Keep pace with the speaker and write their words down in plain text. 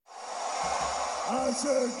I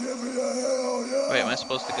said, give me a hell yeah. Wait, am I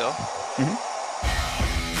supposed to go? Mm-hmm.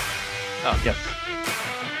 Oh, Yep.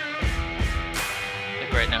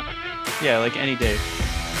 like right now. Yeah, like any day.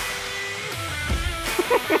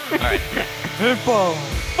 All right. And 5,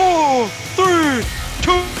 4, 3,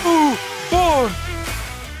 2, 1.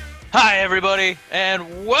 Hi, everybody,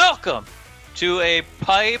 and welcome to a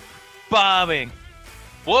pipe bombing,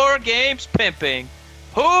 War Games pimping,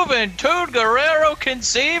 Juventud Guerrero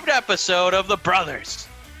conceived episode of the Brothers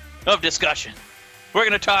of Discussion. We're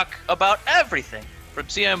going to talk about everything from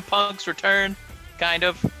CM Punk's return, kind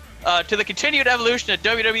of, to the continued evolution of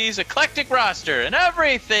WWE's eclectic roster and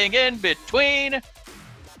everything in between.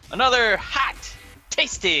 Another hot,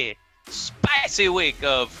 tasty, spicy week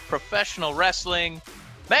of professional wrestling.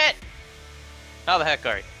 Matt, how the heck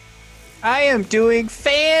are you? I am doing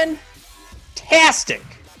fantastic.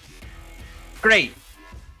 Great.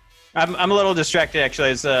 I'm a little distracted actually.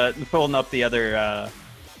 I was pulling up the other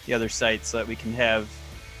site so that we can have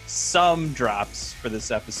some drops for this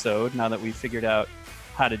episode. Now that we've figured out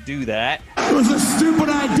how to do that. It was a stupid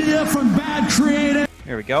idea from bad creative.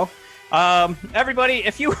 There we go. Everybody,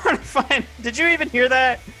 if you want to find, did you even hear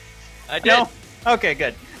that? I did. No? Okay,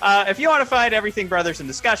 good. If you want to find everything Brothers in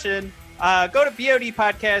Discussion, go to BOD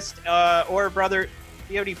Podcast or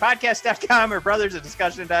BODpodcast.com or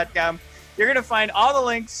brothersofdiscussion.com. You're going to find all the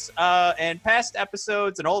links and past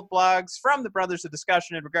episodes and old blogs from the Brothers of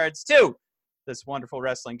Discussion in regards to this wonderful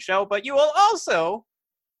wrestling show. But you will also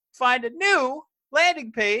find a new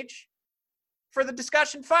landing page for the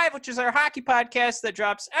Discussion 5, which is our hockey podcast that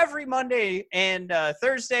drops every Monday and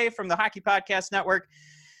Thursday from the Hockey Podcast Network.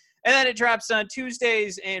 And then it drops on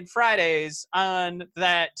Tuesdays and Fridays on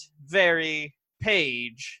that very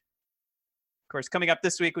page. Of course, coming up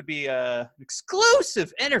this week would be an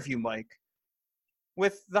exclusive interview, Mike,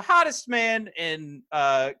 with the hottest man in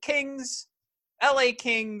Kings, LA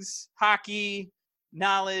Kings hockey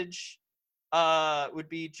knowledge, would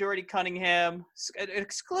be Jordy Cunningham. An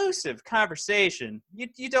exclusive conversation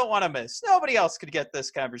you don't want to miss. Nobody else could get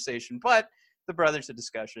this conversation but the Brothers of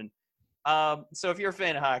Discussion. So if you're a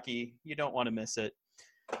fan of hockey, you don't want to miss it.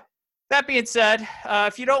 That being said,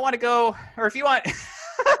 if you don't want to go, or if you want, you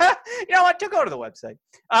know what, to go to the website.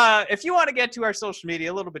 If you want to get to our social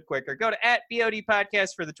media a little bit quicker, go to @BOD Podcast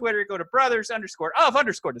for the Twitter, go to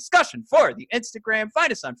brothers_of_discussion for the Instagram.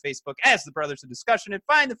 Find us on Facebook as the Brothers of Discussion, and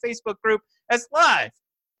find the Facebook group as Live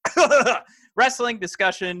Wrestling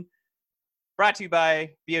Discussion, brought to you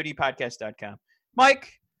by BODpodcast.com.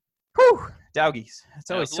 Mike, whew, doggies.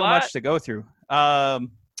 It's always so much to go through. Yeah,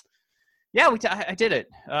 I did it.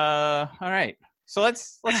 All right. So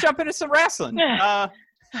let's jump into some wrestling.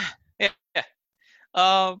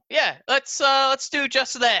 Let's do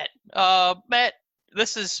just that. Matt,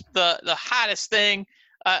 this is the hottest thing.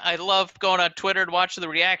 I love going on Twitter and watching the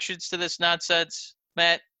reactions to this nonsense.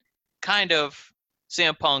 Matt, kind of,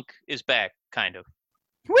 CM Punk is back, kind of.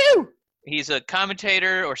 Woo! He's a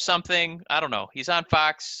commentator or something. I don't know. He's on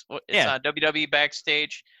Fox. It's on WWE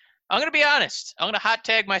Backstage. I'm going to be honest. I'm going to hot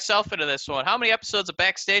tag myself into this one. How many episodes of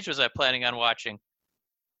Backstage was I planning on watching?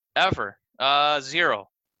 Ever. 0.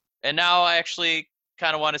 And now I actually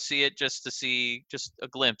kind of want to see it just to see just a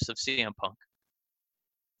glimpse of CM Punk.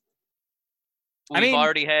 We've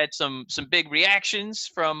already had some big reactions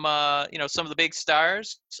from some of the big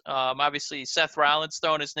stars. Obviously Seth Rollins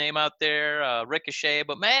throwing his name out there, Ricochet.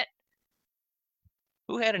 But Matt,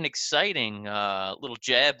 who had an exciting little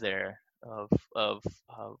jab there of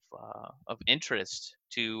interest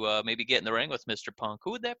to maybe get in the ring with Mr. Punk?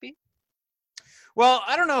 Who would that be? Well,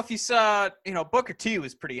 I don't know if you saw, Booker T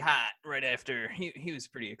was pretty hot right after. He was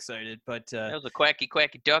pretty excited, but that was a quacky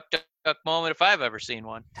duck moment if I've ever seen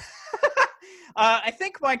one. I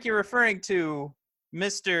think, Mike, you're referring to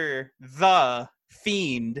Mr. The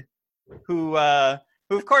Fiend, who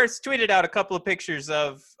of course tweeted out a couple of pictures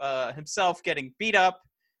of himself getting beat up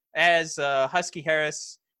as Husky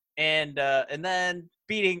Harris, and then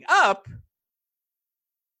beating up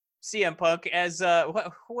CM Punk as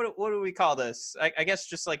what do we call this? I guess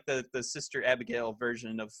just like the Sister Abigail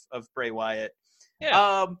version of Bray Wyatt.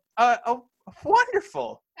 Yeah.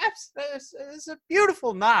 Wonderful. It's a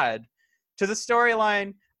beautiful nod to the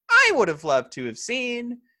storyline I would have loved to have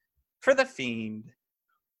seen for The Fiend.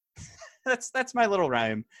 That's my little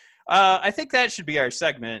rhyme. I think that should be our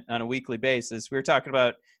segment on a weekly basis. We were talking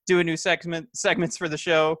about doing new segments for the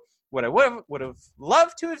show. What I would have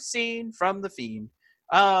loved to have seen from The Fiend.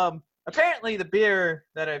 Apparently the beer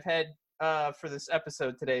that I've had for this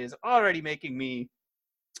episode today is already making me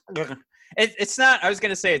It's not. I was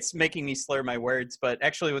gonna say it's making me slur my words, but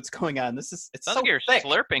actually, what's going on? It's Sounds so like you're thick.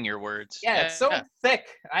 slurping your words. Yeah, it's so thick.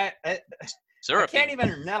 It's syrupy. I can't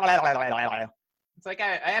even. It's like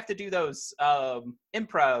I have to do those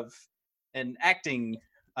improv and acting.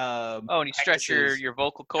 And you stretch practices. your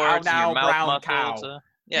vocal cords and your mouth muscles.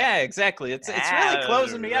 Yeah, exactly. It's really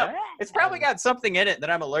closing me up. It's probably got something in it that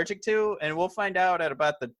I'm allergic to, and we'll find out at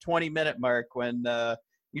about the 20-minute mark when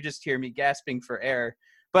you just hear me gasping for air.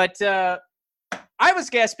 But I was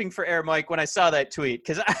gasping for air, Mike, when I saw that tweet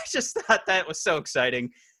because I just thought that was so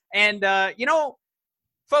exciting. And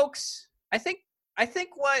folks, I think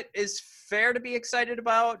what is fair to be excited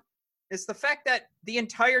about is the fact that the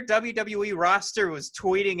entire WWE roster was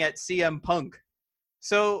tweeting at CM Punk.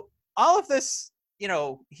 So all of this,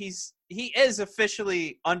 he is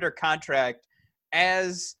officially under contract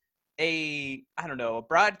as a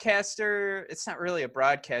broadcaster. It's not really a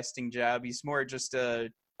broadcasting job. He's more just a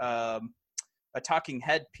talking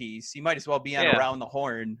head piece. He might as well be on Around the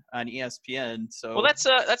Horn on ESPN. So well,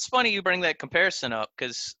 that's funny you bring that comparison up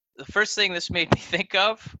because the first thing this made me think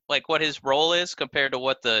of, like what his role is compared to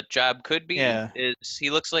what the job could be, is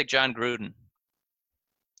he looks like John Gruden,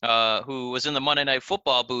 who was in the Monday Night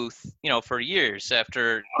Football booth, for years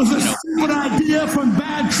after. It was a stupid idea from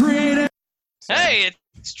bad creative. Hey,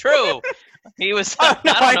 it's true. He was. Oh,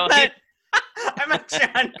 no, I don't know. I meant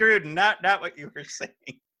John Gruden, not what you were saying.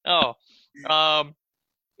 Oh,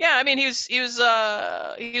 yeah. I mean, he was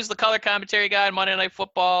the color commentary guy on Monday Night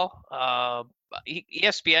Football.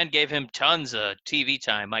 ESPN gave him tons of TV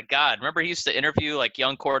time. My God, remember he used to interview like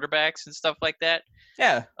young quarterbacks and stuff like that.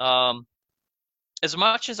 Yeah. As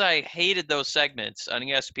much as I hated those segments on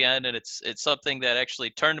ESPN, and it's something that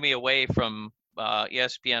actually turned me away from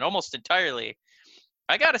ESPN almost entirely.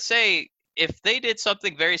 I gotta say, if they did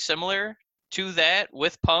something very similar to that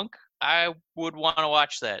with Punk, I would want to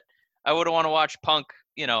watch that. I would want to watch Punk,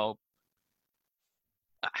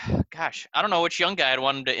 gosh, I don't know which young guy I'd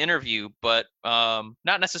want him to interview, but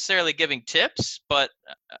not necessarily giving tips, but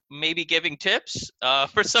maybe giving tips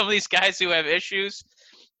for some of these guys who have issues,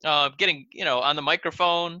 getting, on the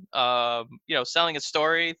microphone, selling a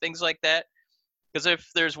story, things like that. Because if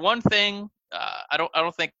there's one thing I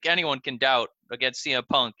don't think anyone can doubt against CM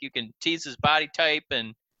Punk, you can tease his body type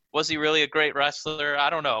and was he really a great wrestler? I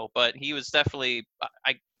don't know, but he was definitely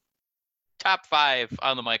top 5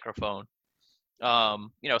 on the microphone.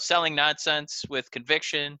 Selling nonsense with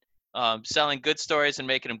conviction, selling good stories and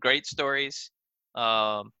making them great stories.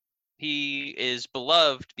 He is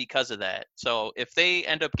beloved because of that. So if they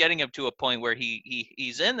end up getting him to a point where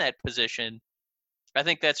he's in that position, I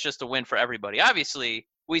think that's just a win for everybody. Obviously,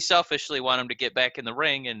 we selfishly want him to get back in the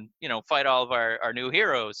ring and, fight all of our new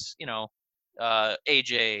heroes,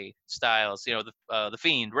 AJ Styles, the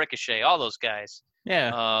Fiend, Ricochet, all those guys.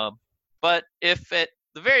 Yeah. But if at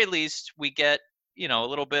the very least we get, a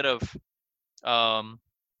little bit of, a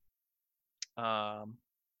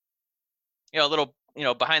little,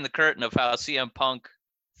 behind the curtain of how CM Punk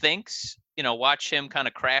thinks, watch him kind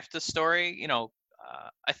of craft the story,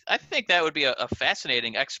 I think that would be a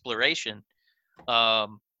fascinating exploration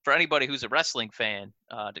for anybody who's a wrestling fan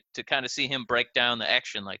to kind of see him break down the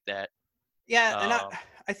action like that. Yeah, and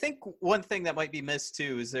I think one thing that might be missed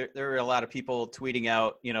too is there are a lot of people tweeting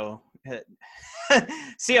out,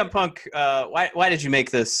 CM Punk, why did you make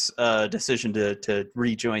this decision to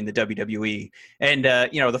rejoin the WWE? And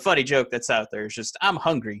the funny joke that's out there is just I'm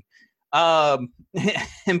hungry,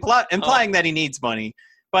 implying that he needs money.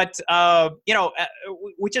 But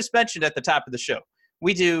we just mentioned at the top of the show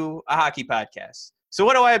we do a hockey podcast. So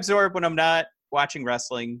what do I absorb when I'm not watching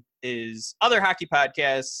wrestling is other hockey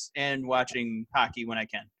podcasts and watching hockey when I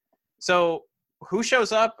can. So who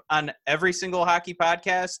shows up on every single hockey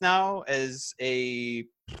podcast now as a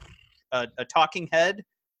talking head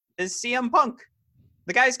is CM Punk.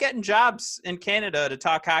 The guy's getting jobs in Canada to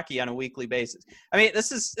talk hockey on a weekly basis. I mean,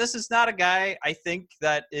 this is not a guy I think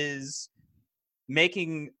that is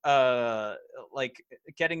making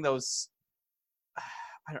getting those.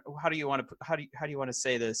 How do you want to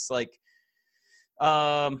say this? Like,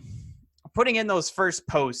 putting in those first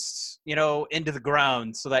posts, into the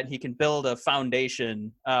ground so that he can build a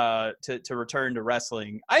foundation to return to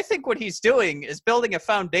wrestling. I think what he's doing is building a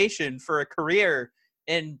foundation for a career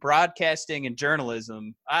in broadcasting and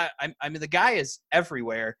journalism. I mean, the guy is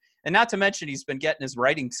everywhere. And not to mention he's been getting his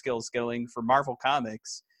writing skills going for Marvel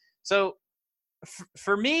Comics. So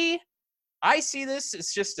for me, I see this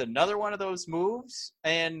as just another one of those moves.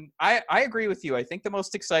 And I agree with you. I think the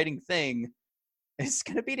most exciting thing is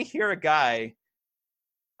going to be to hear a guy.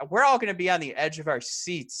 We're all going to be on the edge of our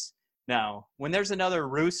seats now. When there's another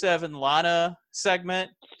Rusev and Lana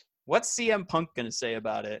segment, what's CM Punk going to say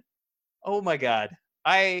about it? Oh, my God.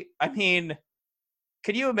 I mean,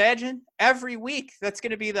 Can you imagine? Every week, that's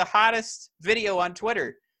going to be the hottest video on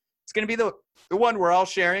Twitter. It's going to be the one we're all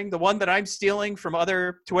sharing, the one that I'm stealing from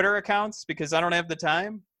other Twitter accounts because I don't have the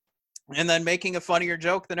time, and then making a funnier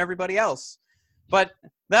joke than everybody else. But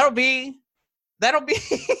that'll be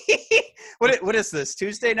what is this,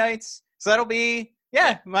 Tuesday nights? So that'll be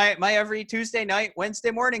my every Tuesday night,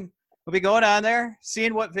 Wednesday morning. We'll be going on there,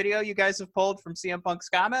 seeing what video you guys have pulled from CM Punk's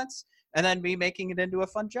comments, and then me making it into a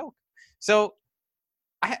fun joke. So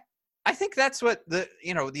I think that's what the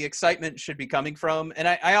excitement should be coming from. And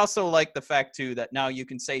I also like the fact too that now you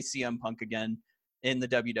can say CM Punk again in the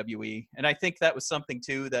WWE. And I think that was something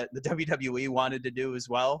too that the WWE wanted to do as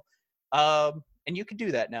well. And you can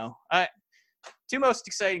do that now. Two most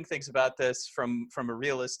exciting things about this from a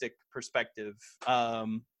realistic perspective.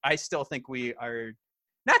 I still think we are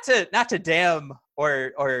not to damn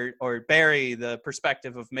or bury the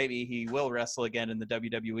perspective of maybe he will wrestle again in the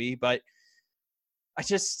WWE, but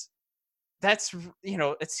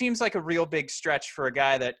it seems like a real big stretch for a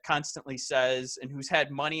guy that constantly says, and who's had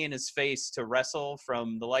money in his face to wrestle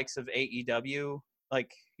from the likes of AEW.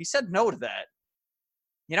 Like, he said no to that,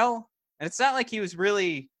 and it's not like he was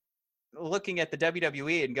really looking at the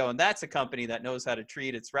WWE and going, that's a company that knows how to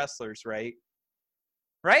treat its wrestlers right.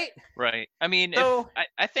 Right. I mean,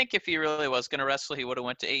 I think if he really was going to wrestle, he would have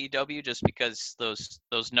went to AEW just because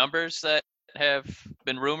those numbers that have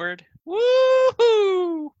been rumored.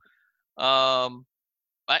 Woohoo!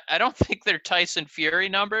 I don't think they're Tyson Fury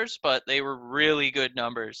numbers, but they were really good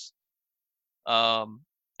numbers.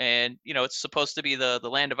 And it's supposed to be the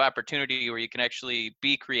land of opportunity where you can actually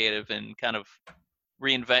be creative and kind of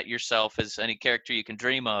reinvent yourself as any character you can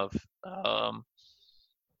dream of.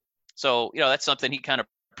 So that's something he kind of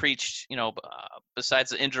preached, besides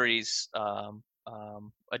the injuries, a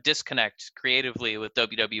disconnect creatively with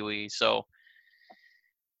WWE. So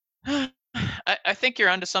I think you're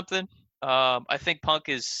onto something. I think Punk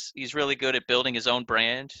he's really good at building his own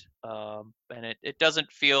brand. And it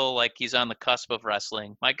doesn't feel like he's on the cusp of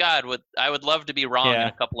wrestling. My God, I would love to be wrong in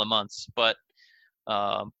a couple of months, but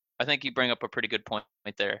I think you bring up a pretty good point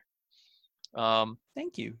right there.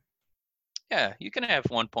 Thank you. Yeah, you can have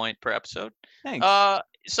 1 point per episode. Thanks.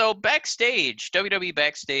 So Backstage, WWE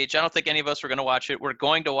Backstage, I don't think any of us were going to watch it. We're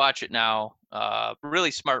going to watch it now.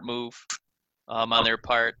 Really smart move on their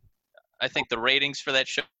part. I think the ratings for that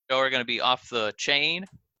show are going to be off the chain.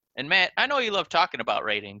 And Matt, I know you love talking about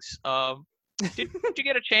ratings. Did you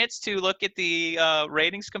get a chance to look at the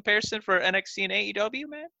ratings comparison for NXT and AEW,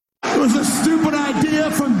 man? It was a stupid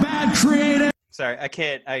idea from bad creative. Sorry, I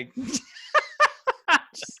can't. I'm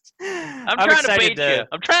trying to bait you.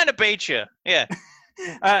 I'm trying to bait you. Yeah.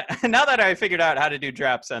 Now that I figured out how to do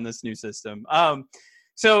drops on this new system,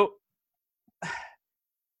 so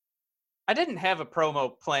I didn't have a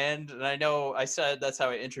promo planned, and I know I said that's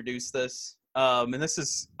how I introduced this. And this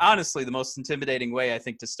is honestly the most intimidating way I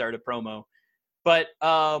think to start a promo. But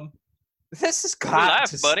this has got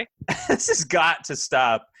to, buddy. This has got to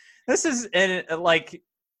stop. This is like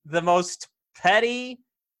the most petty,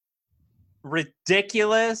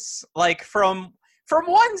 ridiculous. Like from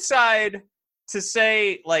one side to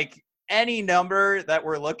say like any number that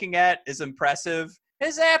we're looking at is impressive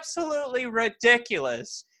is absolutely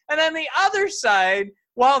ridiculous. And then the other side,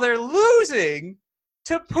 while they're losing,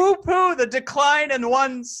 to poo-poo the decline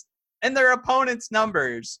in their opponent's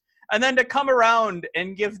numbers, and then to come around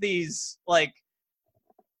and give these like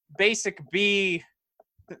basic B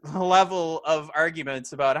level of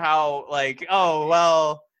arguments about how like, oh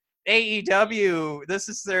well, AEW, this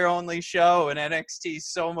is their only show, and NXT's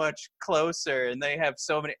so much closer, and they have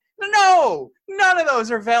so many. No, none of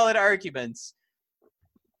those are valid arguments.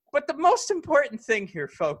 But the most important thing here,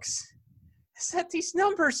 folks, is that these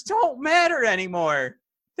numbers don't matter anymore.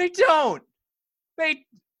 They don't.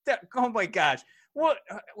 Oh my gosh.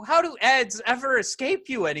 How do ads ever escape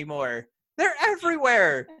you anymore? They're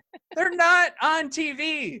everywhere. They're not on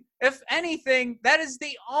TV. If anything, that is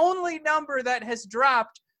the only number that has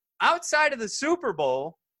dropped outside of the Super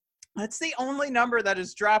Bowl. That's the only number that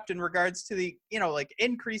has dropped in regards to the, like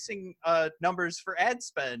increasing numbers for ad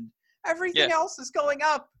spend. Everything else is going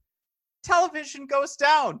up. Television goes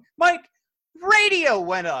down. Mike, radio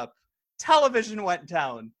went up. Television went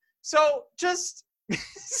down. So just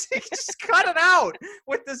cut it out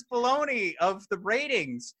with this baloney of the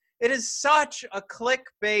ratings. It is such a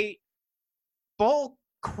clickbait bull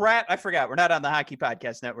crap. I forgot. We're not on the Hockey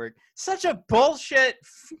Podcast Network. Such a bullshit,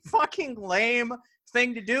 fucking lame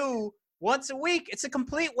thing to do once a week. It's a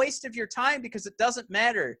complete waste of your time because it doesn't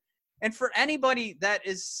matter. And for anybody that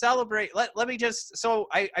is let me just, so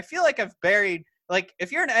I feel like I've buried like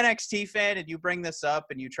if you're an NXT fan and you bring this up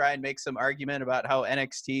and you try and make some argument about how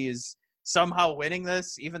NXT is somehow winning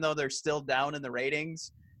this, even though they're still down in the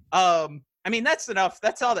ratings, I mean, that's enough.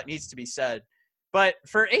 That's all that needs to be said. But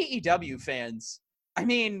for AEW fans, I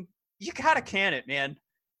mean, you gotta can it, man.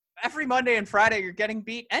 Every Monday and Friday, you're getting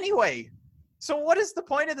beat anyway. So what is the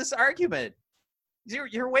point of this argument?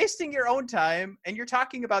 You're wasting your own time, and you're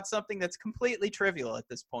talking about something that's completely trivial at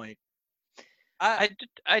this point. I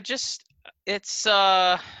just it's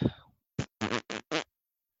I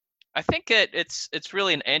think it's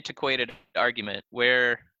really an antiquated argument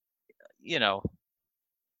where, you know,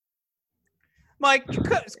 Mike,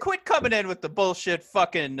 quit coming in with the bullshit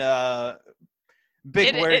fucking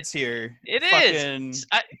big words here. It fucking... is.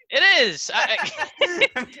 It is.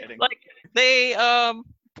 I'm kidding. Like they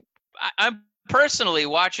I'm personally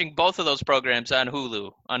watching both of those programs on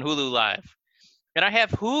Hulu Live. And I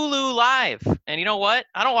have Hulu Live. And you know what?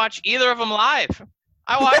 I don't watch either of them live.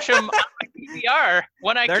 I watch them on my DVR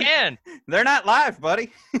when I can. They're not live,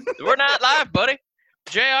 buddy. We're not live, buddy.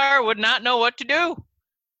 JR would not know what to do.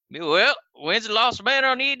 Well, wins and lost man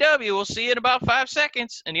on EW. We'll see you in about 5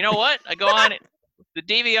 seconds. And you know what? I go on the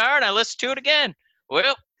DVR and I listen to it again.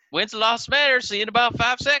 Well, wins and lost matter. See you in about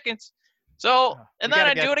 5 seconds. So, and then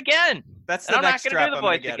I do it again. That's the next drop I'm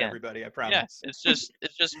going to get, again. Everybody, I promise. Yeah, it's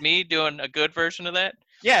just me doing a good version of that.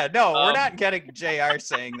 Yeah, no, we're not getting JR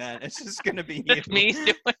saying that. It's just going to be you. It's me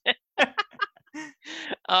doing it.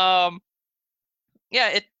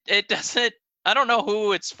 Yeah, it doesn't, I don't know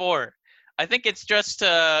who it's for. I think it's just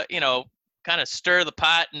to, you know, kind of stir the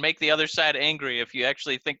pot and make the other side angry if you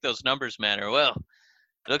actually think those numbers matter. Well,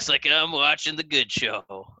 looks like I'm watching the good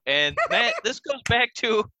show. And Matt, this goes back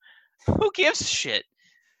to who gives a shit?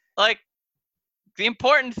 Like, the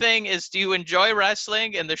important thing is, do you enjoy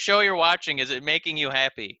wrestling? And the show you're watching, is it making you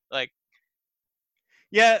happy? Like,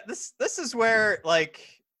 yeah, this is where, like,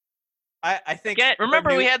 I think. Again,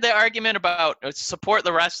 remember we had the argument about support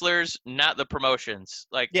the wrestlers, not the promotions.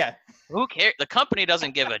 Like, yeah, who cares? The company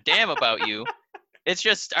doesn't give a damn about you. It's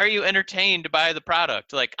just, are you entertained by the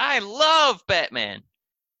product? Like, I love Batman.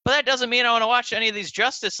 But that doesn't mean I want to watch any of these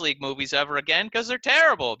Justice League movies ever again because they're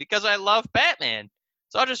terrible, because I love Batman.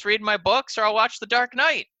 So I'll just read my books or I'll watch The Dark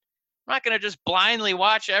Knight. I'm not going to just blindly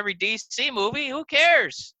watch every DC movie. Who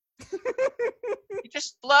cares? You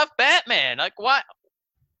just love Batman. Like, what?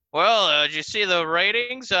 Well, did you see the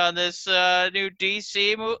ratings on this new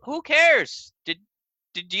DC movie? Who cares? Did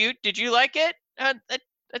you like it?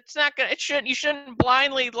 It's not gonna. You shouldn't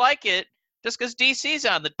blindly like it just because DC's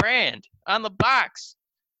on the brand, on the box.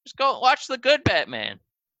 Just go watch the good Batman.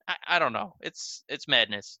 I don't know. It's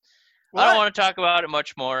madness. What? I don't want to talk about it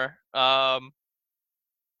much more. I'm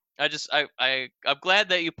glad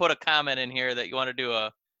that you put a comment in here that you want to do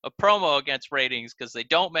a promo against ratings because they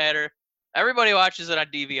don't matter. Everybody watches it on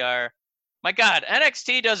DVR. My God,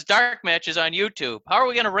 NXT does dark matches on YouTube. How are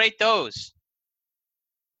we going to rate those?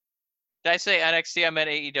 Did I say NXT? I meant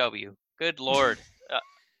AEW. Good Lord.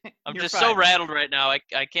 I'm just so rattled right now. I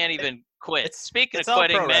can't even quit. Speaking of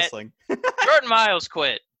quitting, Matt, Jordan Miles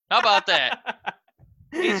quit. How about that?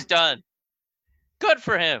 He's done. Good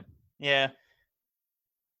for him. Yeah.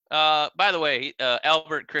 By the way,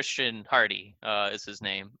 Albert Christian Hardy is his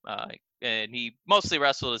name. And he mostly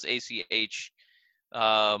wrestled as ACH.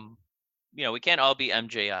 You know, we can't all be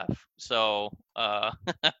MJF. So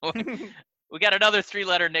we got another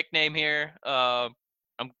 3-letter nickname here. I'm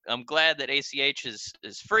glad that ACH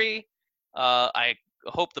is free. I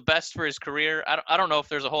hope the best for his career. I don't know if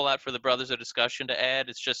there's a whole lot for the Brothers of Discussion to add.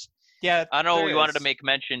 It's just, yeah, I know we wanted to make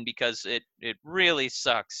mention because it really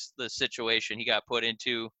sucks, the situation he got put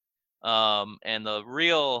into, and the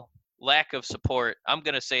real lack of support. I'm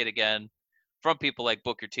going to say it again, from people like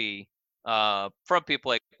Booker T, from people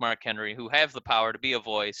like Mark Henry, who have the power to be a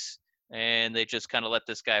voice, and they just kind of let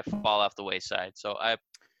this guy fall off the wayside. So I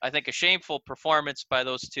think a shameful performance by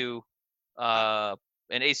those two.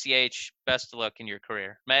 And ACH, best of luck in your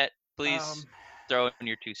career. Matt, please throw in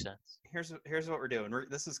your 2 cents. Here's what we're doing.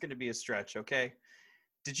 This is going to be a stretch, okay?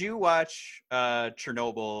 Did you watch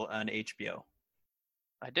Chernobyl on HBO?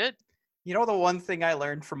 I did. You know the one thing I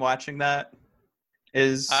learned from watching that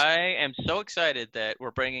is... I am so excited that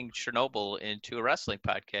we're bringing Chernobyl into a wrestling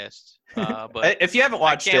podcast. But if you haven't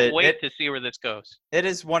watched it... I can't wait to see where this goes. It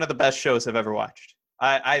is one of the best shows I've ever watched.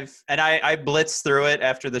 I blitzed through it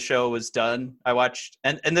after the show was done. I watched,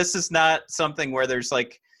 and this is not something where there's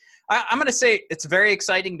like, I'm going to say it's very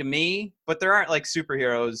exciting to me, but there aren't like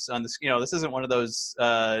superheroes on this. You know, this isn't one of those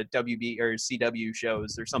WB or CW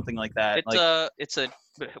shows or something like that. It's a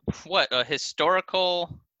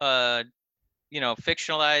historical,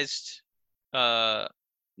 fictionalized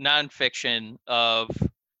nonfiction of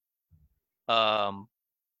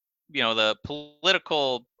the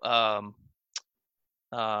political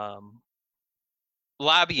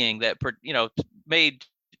lobbying that made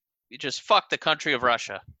just fuck the country of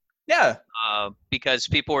Russia. Yeah. Because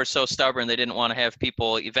people were so stubborn they didn't want to have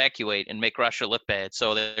people evacuate and make Russia look bad.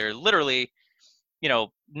 So they're literally,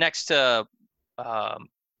 next to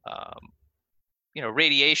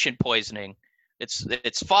radiation poisoning.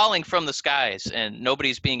 It's falling from the skies and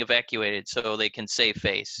nobody's being evacuated so they can save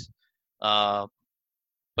face.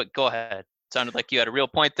 But go ahead. It sounded like you had a real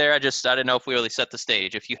point there. I didn't know if we really set the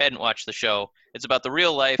stage. If you hadn't watched the show, it's about the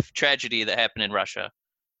real life tragedy that happened in Russia.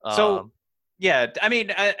 Yeah, I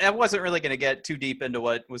mean, I wasn't really going to get too deep into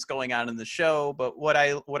what was going on in the show, but what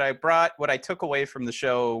I took away from the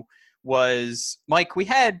show was, Mike, we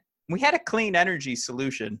had a clean energy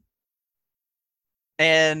solution,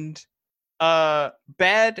 and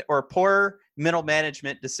bad or poor middle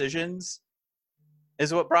management decisions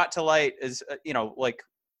is what brought to light is like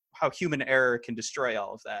how human error can destroy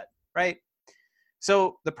all of that, right?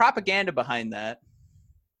 So the propaganda behind that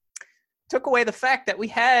took away the fact that we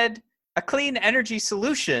had a clean energy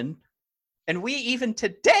solution, and we even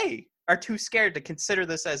today are too scared to consider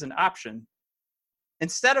this as an option.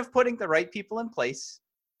 Instead of putting the right people in place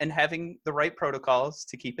and having the right protocols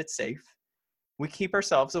to keep it safe, we keep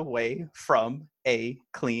ourselves away from a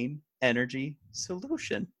clean energy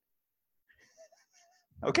solution.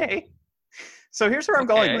 Okay? So here's where I'm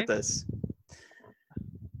going with this.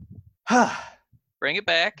 Bring it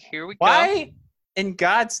back. Here we go. Why, in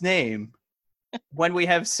God's name, when we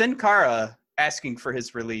have Sin Cara asking for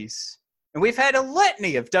his release, and we've had a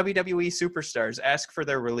litany of WWE superstars ask for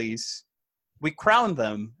their release, we crown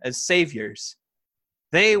them as saviors.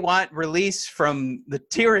 They want release from the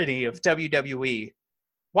tyranny of WWE.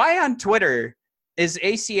 Why on Twitter is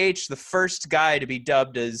ACH the first guy to be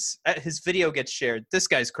dubbed as, his video gets shared, this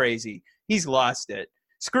guy's crazy, he's lost it,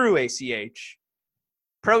 screw ACH.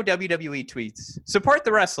 Pro WWE tweets. Support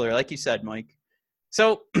the wrestler, like you said, Mike.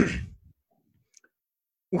 So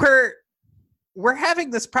we're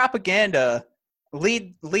having this propaganda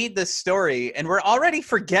lead this story, and we're already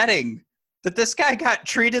forgetting that this guy got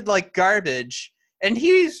treated like garbage, and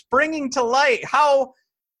he's bringing to light how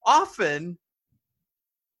often,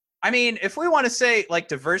 I mean, if we want to say like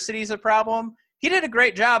diversity is a problem, he did a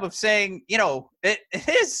great job of saying, it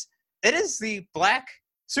is the black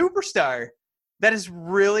superstar that has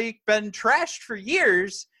really been trashed for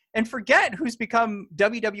years, and forget who's become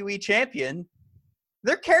WWE champion.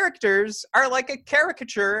 Their characters are like a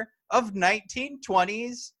caricature of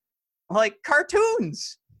 1920s, like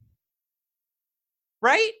cartoons.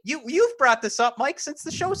 Right? You've brought this up, Mike, since the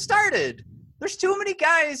show started. There's too many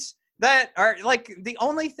guys that are like, the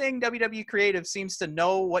only thing WWE Creative seems to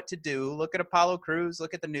know what to do, look at Apollo Crews,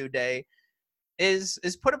 look at the New Day, is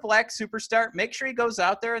put a black superstar, make sure he goes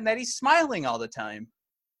out there and that he's smiling all the time.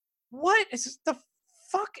 What is the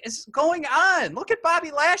fuck is going on? Look at Bobby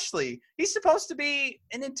Lashley. He's supposed to be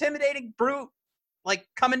an intimidating brute, like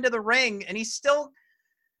coming to the ring, and he's still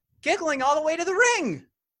giggling all the way to the ring.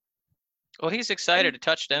 Well, he's excited to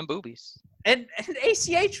touch them boobies. And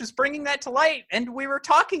ACH was bringing that to light, and we were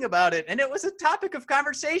talking about it, and it was a topic of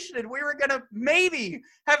conversation, and we were going to maybe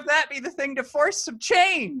have that be the thing to force some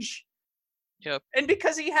change. Yep. And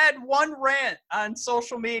because he had one rant on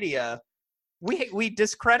social media, we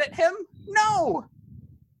discredit him? No.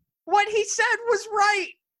 What he said was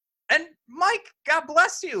right. And Mike, God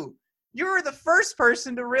bless you. You were the first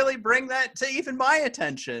person to really bring that to even my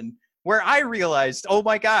attention, where I realized, oh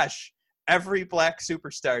my gosh, every black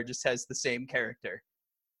superstar just has the same character.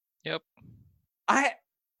 Yep.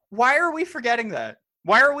 Why are we forgetting that?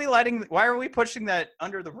 Why are we pushing that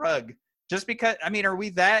under the rug? Just because, I mean, are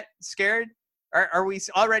we that scared? Are we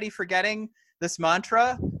already forgetting this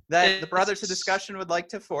mantra that the Brothers of Discussion would like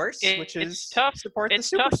to force, which is tough. Support the superstar? It's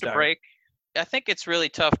tough to break. I think it's really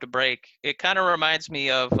tough to break. It kind of reminds me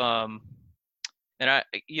of, and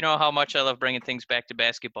you know how much I love bringing things back to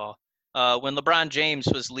basketball. When LeBron James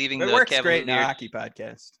was leaving the Cavaliers. It works great in a hockey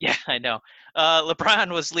podcast. Yeah, I know.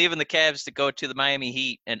 LeBron was leaving the Cavs to go to the Miami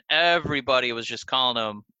Heat, and everybody was just calling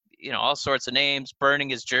him, all sorts of names, burning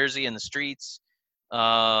his jersey in the streets,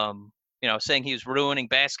 saying he was ruining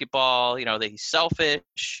basketball, that he's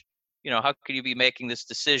selfish, how could you be making this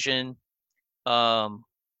decision? And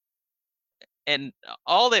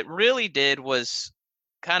all that really did was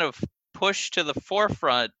kind of push to the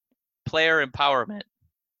forefront player empowerment.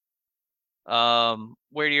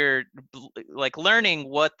 Where you're like learning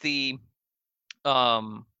what the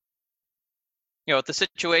what the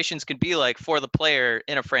situations can be like for the player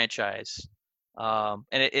in a franchise. And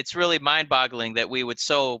it's really mind-boggling that we would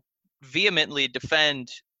so vehemently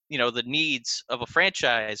defend, the needs of a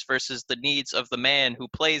franchise versus the needs of the man who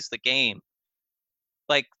plays the game.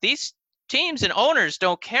 Like, these teams and owners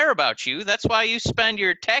don't care about you. That's why you spend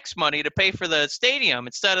your tax money to pay for the stadium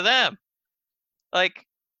instead of them. Like,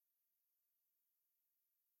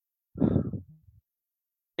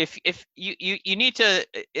 if you need to,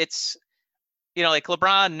 it's, like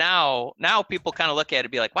LeBron now people kind of look at it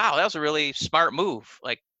and be like, wow, that was a really smart move.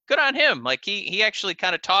 Like, good on him. Like, he actually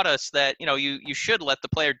kind of taught us that, you should let the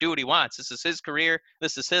player do what he wants. This is his career.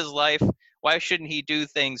 This is his life. Why shouldn't he do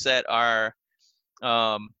things that are,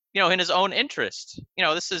 in his own interest?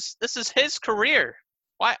 This is his career.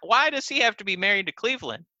 Why does he have to be married to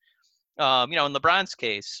Cleveland? In LeBron's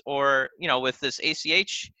case, or, with this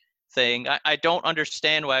ACH thing, I don't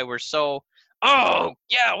understand why we're so, oh,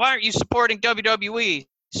 yeah, why aren't you supporting WWE?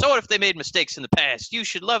 So what if they made mistakes in the past? You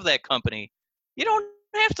should love that company. You don't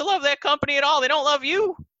have to love that company at all. They don't love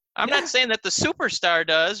you. I'm not saying that the superstar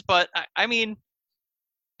does, but I mean,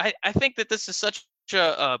 I think that this is such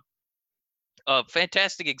a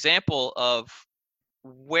fantastic example of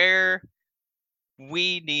where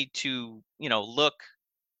we need to, look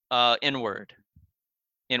inward,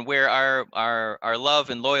 and where our love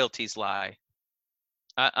and loyalties lie.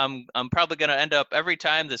 I'm probably going to end up every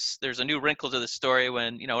time there's a new wrinkle to the story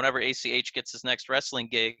when, whenever ACH gets his next wrestling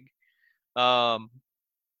gig, look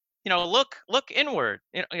inward,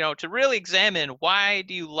 to really examine, why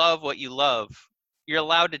do you love what you love? You're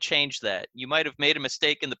allowed to change that. You might have made a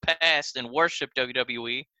mistake in the past and worship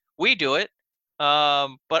WWE. We do it.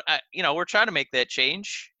 But we're trying to make that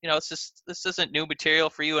change. This isn't new material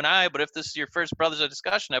for you and I, but if this is your first Brothers of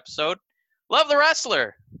Discussion episode, love the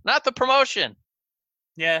wrestler, not the promotion.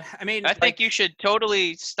 Yeah, I mean, I think you should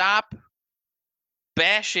totally stop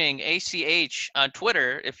bashing ACH on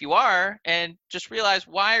Twitter if you are, and just realize,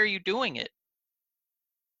 why are you doing it?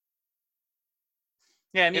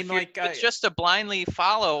 Yeah, I mean, it's just to blindly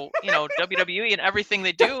follow, WWE and everything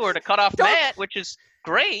they do, or to cut off Matt, which is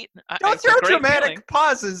great. Don't throw dramatic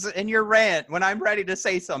pauses in your rant when I'm ready to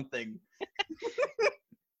say something.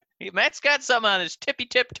 Matt's got something on his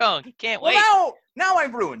tippy-tip tongue. He can't wait. Now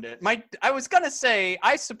I've ruined it. I was going to say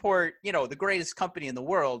I support, the greatest company in the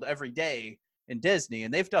world every day in Disney,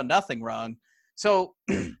 and they've done nothing wrong. So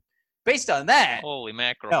based on that. Holy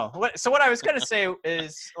mackerel. No. So what I was going to say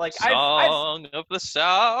is, like, Song of the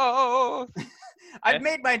South. I've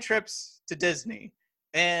made my trips to Disney,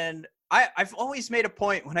 and I've always made a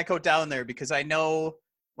point when I go down there, because I know,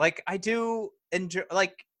 like, I do enjoy,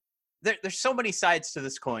 like, there's so many sides to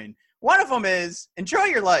this coin. One of them is enjoy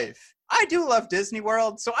your life. I do love Disney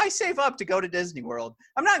World, so I save up to go to Disney World.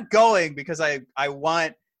 I'm not going because I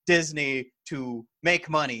want Disney to make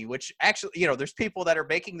money, which actually, there's people that are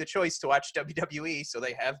making the choice to watch WWE so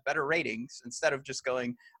they have better ratings, instead of just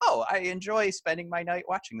going, oh, I enjoy spending my night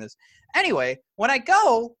watching this. Anyway, when I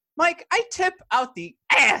go, Mike, I tip out the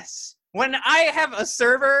ass. When I have a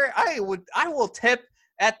server, I will tip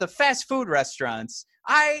at the fast food restaurants.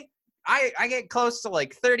 I get close to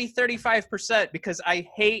like 30-35% because I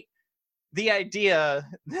hate the idea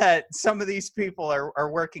that some of these people are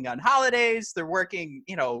working on holidays. They're working,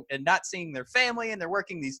 and not seeing their family, and they're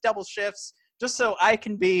working these double shifts just so I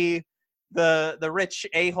can be the rich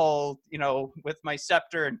a-hole, with my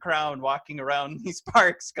scepter and crown, walking around these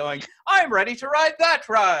parks going, I'm ready to ride that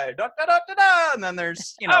ride. Da, da, da, da, da. And then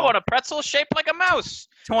there's, I want a pretzel shaped like a mouse.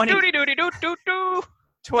 20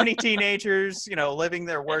 20 teenagers, living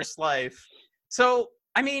their worst life. So,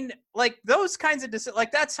 I mean, like, those kinds of,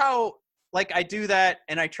 like, that's how, like, I do that,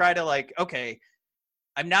 and I try to, like, okay,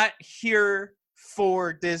 I'm not here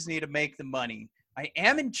for Disney to make the money. I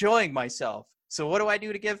am enjoying myself. So what do I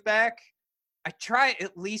do to give back? I try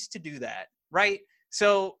at least to do that, right?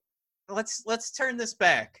 So let's turn this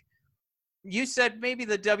back. You said maybe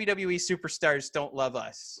the WWE superstars don't love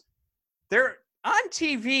us. They're on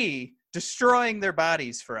TV destroying their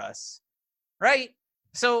bodies for us, right?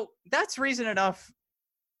 So that's reason enough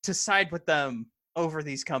to side with them over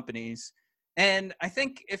these companies. And I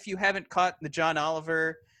think if you haven't caught the John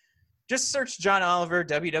Oliver, just search John Oliver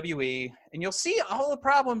WWE, and you'll see all the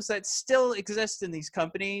problems that still exist in these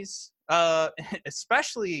companies,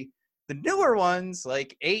 especially the newer ones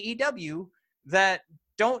like AEW that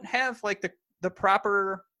don't have like the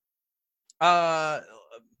proper, I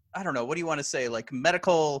don't know, what do you want to say, like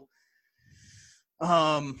medical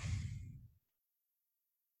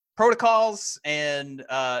protocols and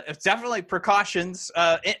definitely precautions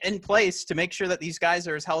in place to make sure that these guys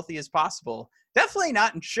are as healthy as possible. Definitely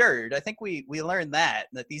not insured. I think we learned that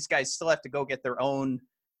these guys still have to go get their own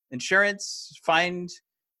insurance, find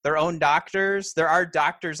their own doctors. There are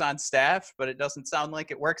doctors on staff, but it doesn't sound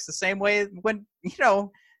like it works the same way when,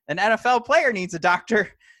 an NFL player needs a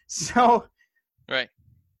doctor. So Right.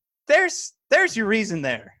 there's your reason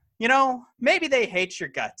there. Maybe they hate your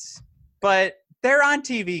guts, but they're on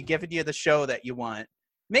TV giving you the show that you want.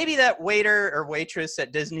 Maybe that waiter or waitress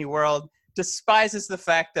at Disney World despises the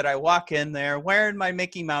fact that I walk in there wearing my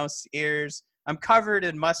Mickey Mouse ears. I'm covered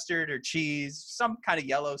in mustard or cheese. Some kind of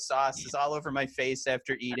yellow sauce is all over my face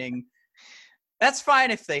after eating. That's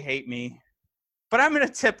fine if they hate me, but I'm going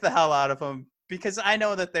to tip the hell out of them because I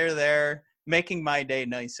know that they're there making my day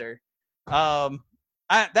nicer.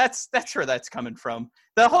 That's where that's coming from.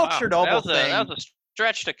 The whole Chernobyl thing. That was a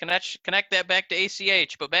stretch to connect that back to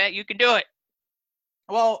ACH, but Matt, you can do it.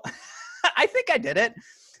 Well, I think I did it.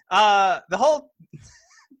 The whole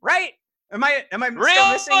right? Am I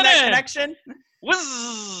still missing that connection?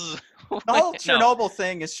 Whizz. The whole Chernobyl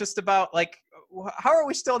thing is just about like, how are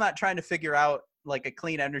we still not trying to figure out like a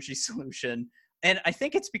clean energy solution? And I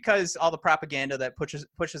think it's because all the propaganda that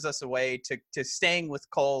pushes us away to staying with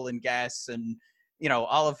coal and gas and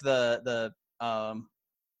all of the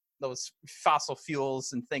those fossil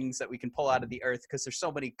fuels and things that we can pull out of the earth, because there's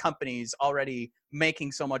so many companies already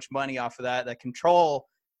making so much money off of that control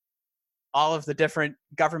all of the different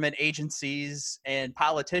government agencies and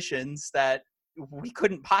politicians, that we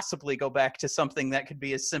couldn't possibly go back to something that could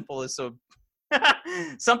be as simple as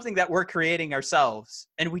something that we're creating ourselves.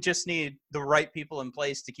 And we just need the right people in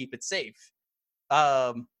place to keep it safe.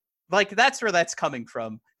 Like that's where that's coming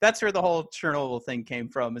from. That's where the whole Chernobyl thing came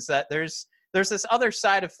from, is that there's this other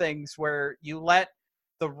side of things where you let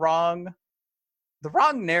the wrong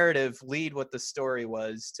narrative lead what the story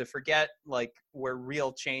was, to forget like where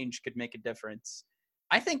real change could make a difference.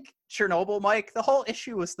 I think Chernobyl, Mike, the whole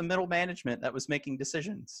issue was the middle management that was making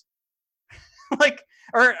decisions. Like,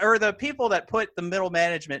 or the people that put the middle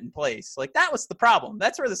management in place. Like, that was the problem.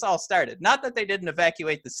 That's where this all started. Not that they didn't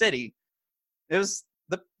evacuate the city. It was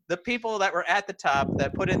the people that were at the top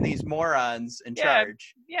that put in these morons in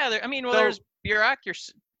charge. Yeah, there's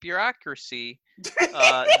bureaucracy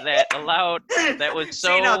that allowed, that was so...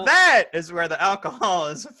 See, now that is where the alcohol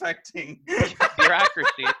is affecting.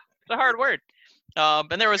 Bureaucracy. It's a hard word.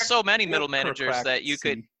 And there was so many middle managers that you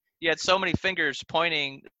had so many fingers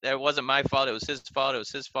pointing that it wasn't my fault, it was his fault, it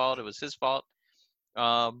was his fault, it was his fault.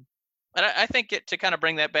 And I think to kind of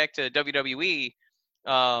bring that back to WWE,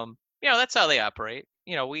 that's how they operate.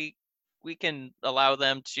 We can allow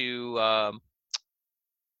them to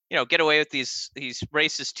get away with these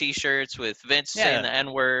racist T-shirts with Vince saying the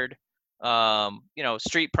N-word,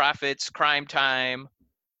 street profits, crime time,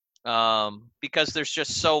 because there's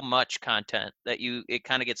just so much content that it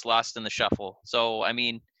kind of gets lost in the shuffle. So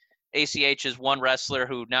ACH is one wrestler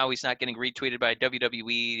who now he's not getting retweeted by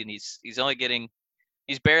WWE, and he's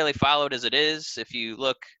barely followed as it is. If you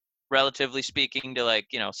look, relatively speaking, to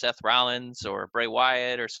Seth Rollins or Bray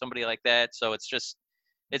Wyatt or somebody like that. So it's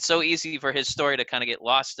so easy for his story to kind of get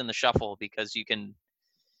lost in the shuffle because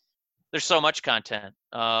there's so much content.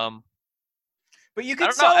 But you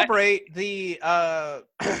can celebrate the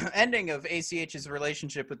ending of ACH's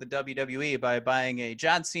relationship with the WWE by buying a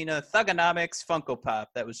John Cena Thugonomics Funko Pop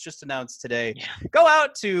that was just announced today. Yeah. Go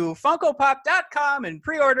out to FunkoPop.com and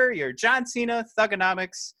pre-order your John Cena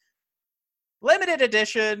Thugonomics limited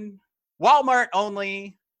edition, Walmart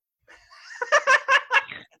only.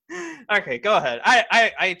 Okay, go ahead.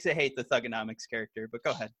 I hate the Thugonomics character, but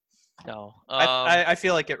go ahead. No, I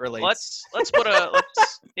feel like it relates. Let's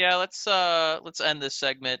end this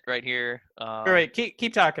segment right here. All right,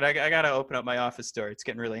 keep talking. I gotta open up my office door. It's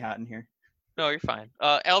getting really hot in here. No, you're fine.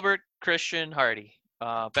 Albert Christian Hardy.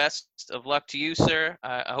 Best of luck to you, sir.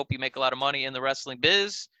 I hope you make a lot of money in the wrestling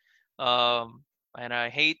biz. And I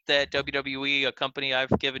hate that WWE, a company I've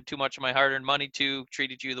given too much of my hard-earned money to,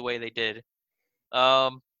 treated you the way they did.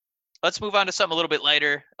 Let's move on to something a little bit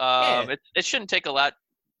lighter. It shouldn't take a lot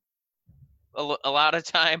of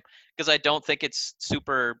time, because I don't think it's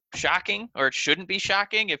super shocking, or it shouldn't be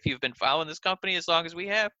shocking if you've been following this company as long as we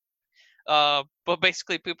have. But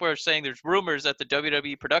basically, people are saying there's rumors that the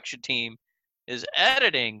WWE production team is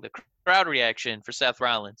editing the crowd reaction for Seth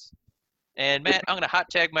Rollins. And Matt, I'm going to hot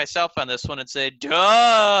tag myself on this one and say,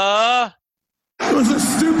 duh! It was a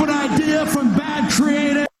stupid idea from bad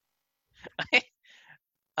creative.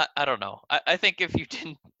 I don't know. I think if you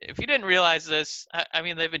didn't realize this,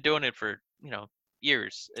 they've been doing it for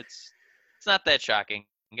years. It's not that shocking.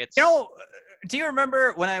 Do you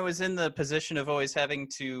remember when I was in the position of always having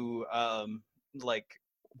to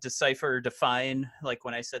define, like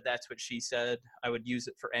when I said that's what she said, I would use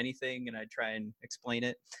it for anything and I'd try and explain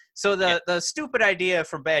it. So the stupid idea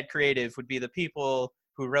from bad creative would be the people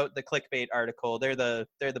who wrote the clickbait article. They're the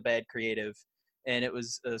bad creative, and it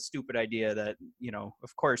was a stupid idea that, you know,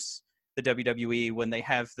 of course the WWE, when they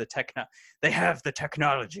have the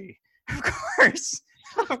technology.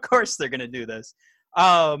 Of course they're gonna do this.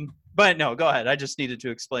 But no, go ahead. I just needed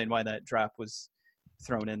to explain why that drop was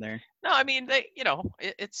thrown in there. No, I mean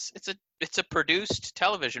it's a produced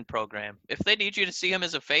television program. If they need you to see him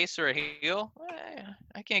as a face or a heel,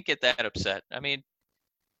 I can't get that upset. I mean,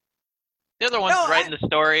 they're the ones writing the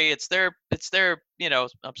story. It's their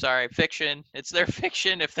I'm sorry, fiction. It's their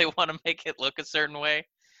fiction if they want to make it look a certain way.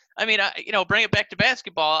 I mean, bring it back to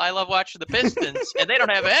basketball. I love watching the Pistons, and they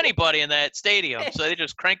don't have anybody in that stadium, so they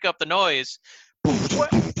just crank up the noise.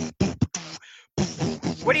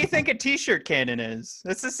 What do you think a T-shirt cannon is?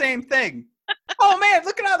 It's the same thing. Oh man,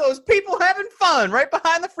 look at all those people having fun right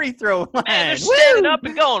behind the free throw line. Man, they're standing up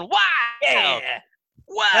and going, "Wow, yeah,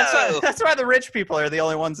 wow!" That's why the rich people are the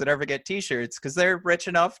only ones that ever get T-shirts, because they're rich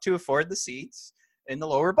enough to afford the seats in the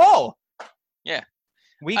lower bowl. Yeah,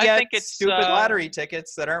 we get stupid lottery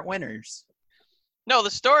tickets that aren't winners. No,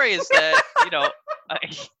 the story is that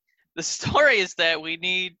the story is that we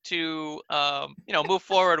need to move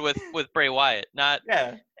forward with Bray Wyatt, not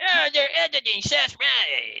they're editing Seth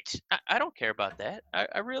Rollins. I don't care about that.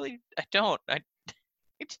 I really don't.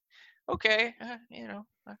 Okay,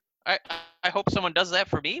 I hope someone does that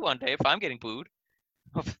for me one day if I'm getting booed.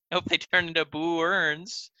 Hope they turn into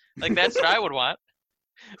boo-earns. Like, that's what I would want.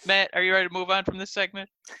 Matt, are you ready to move on from this segment?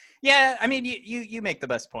 Yeah, I mean, you make the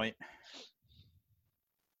best point.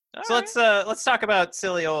 All so right. let's talk about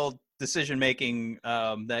silly old decision making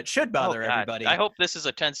that should bother everybody. I hope this is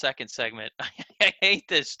a 10-second segment. I hate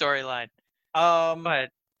this storyline. But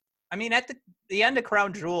I mean, at the end of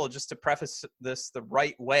Crown Jewel, just to preface this the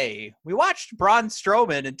right way, we watched Braun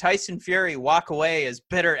Strowman and Tyson Fury walk away as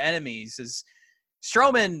bitter enemies as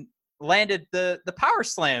Strowman landed the power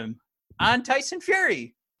slam on Tyson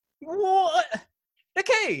Fury. What?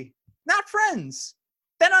 Okay, not friends.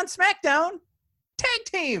 Then on SmackDown, tag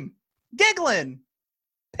team, giggling,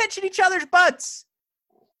 pinching each other's butts.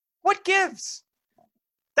 What gives?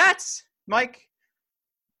 That's, Mike,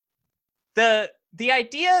 the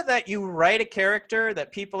idea that you write a character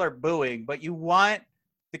that people are booing, but you want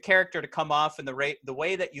the character to come off in the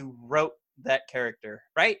way that you wrote that character,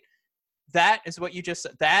 right? That is what you just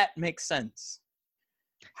said. That makes sense.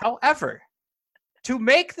 However, to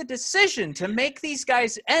make the decision to make these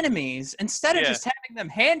guys enemies, instead of just having them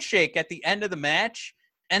handshake at the end of the match,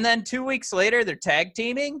 and then 2 weeks later they're tag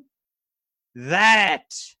teaming, that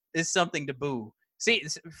is something to boo. See,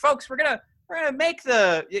 folks, we're gonna make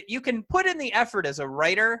you can put in the effort as a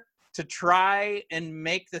writer to try and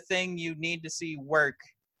make the thing you need to see work.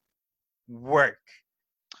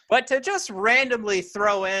 But to just randomly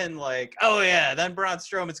throw in like, oh yeah, then Braun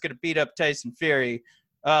Strowman's gonna beat up Tyson Fury,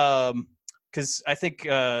 because I think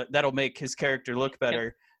that'll make his character look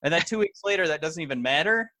better. And then 2 weeks later, that doesn't even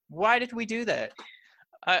matter. Why did we do that?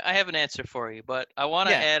 I have an answer for you, but I want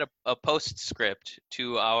to add a postscript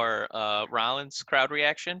to our Rollins crowd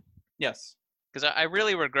reaction. Yes. Because I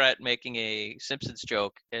really regret making a Simpsons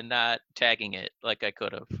joke and not tagging it like I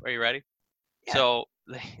could have. Are you ready? Yeah. So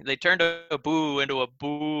they turned a boo into a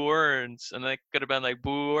boo-earns, and they could have been like,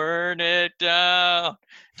 boo-earn it down.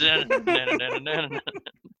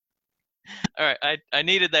 All right, I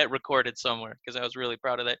needed that recorded somewhere because I was really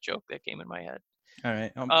proud of that joke that came in my head. All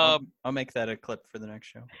right, I'll make that a clip for the next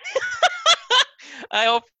show. I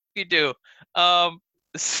hope you do.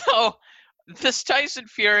 So this Tyson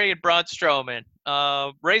Fury and Braun Strowman.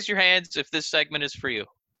 Raise your hands if this segment is for you.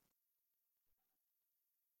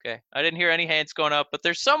 Okay, I didn't hear any hands going up, but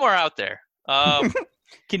there's somewhere out there.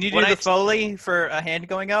 Can you do the Foley for a hand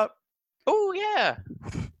going up? Oh yeah.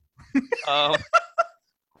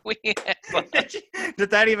 Did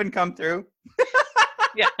that even come through?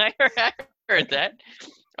 Yeah, I heard that.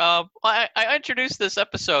 I introduced this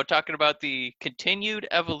episode talking about the continued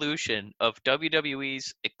evolution of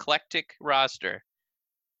WWE's eclectic roster.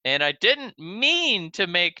 And I didn't mean to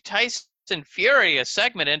make Tyson Fury a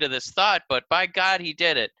segment into this thought, but by God, he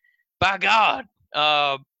did it. By God.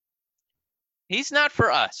 He's not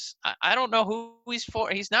for us. I don't know who he's for.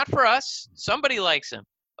 He's not for us. Somebody likes him.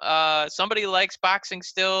 Somebody likes boxing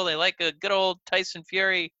still. They like a good old Tyson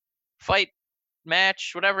Fury fight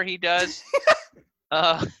match, whatever he does.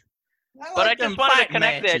 But I just wanted to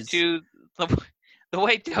connect that to the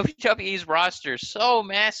way WWE's roster is so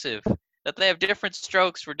massive that they have different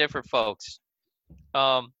strokes for different folks.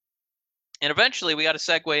 And eventually we got to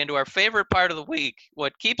segue into our favorite part of the week.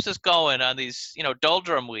 What keeps us going on these,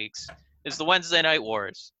 doldrum weeks is the Wednesday Night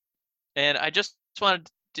Wars. And I just wanted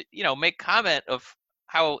to, make comment of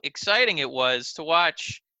how exciting it was to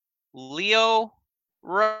watch Leo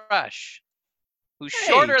Rush, who's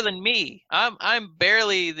shorter than me. I'm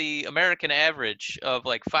barely the American average of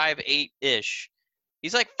like 5'8"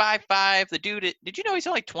 He's like 5'5". The dude, did you know he's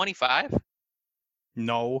only 25?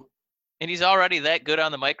 No. And he's already that good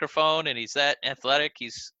on the microphone, and he's that athletic.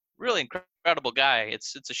 He's really incredible guy.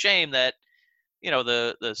 It's a shame that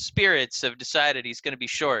the spirits have decided he's going to be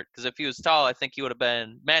short, because if he was tall, I think he would have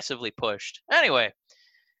been massively pushed. Anyway,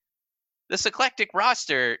 this eclectic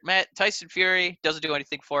roster, Matt, Tyson Fury doesn't do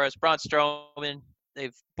anything for us. Braun Strowman,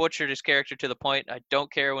 they've butchered his character to the point I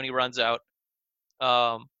don't care when he runs out.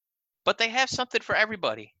 But they have something for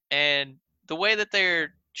everybody. And the way that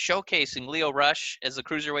they're showcasing Leo Rush as the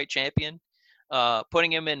Cruiserweight champion,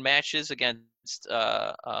 putting him in matches against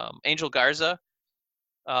Angel Garza,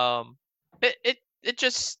 it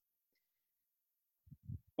just,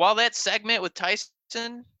 while that segment with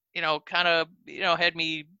Tyson, kind of, had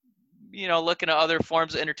me, looking at other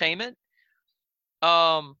forms of entertainment,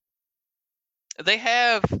 they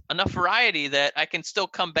have enough variety that I can still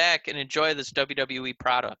come back and enjoy this WWE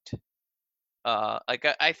product. I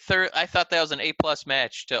thought that was an A+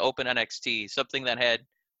 match to open NXT, something that had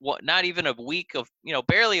not even a week of,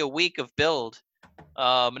 barely a week of build,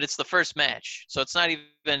 and it's the first match, so it's not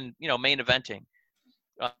even, main eventing.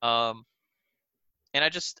 And I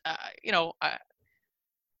just, I'm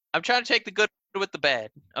trying to take the good with the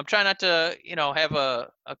bad. I'm trying not to, have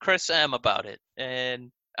a Chris M about it.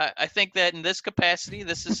 And I think that in this capacity,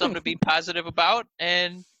 this is something to be positive about.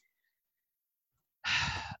 And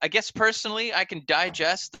I guess personally, I can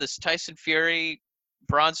digest this Tyson Fury,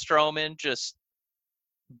 Braun Strowman, just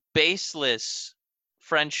baseless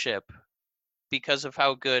friendship because of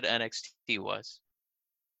how good NXT was.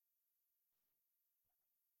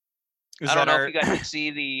 I don't know if you guys can see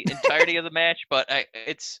the entirety of the match, but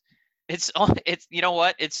it's you know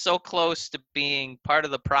what? It's so close to being part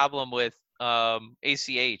of the problem with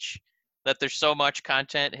ACH that there's so much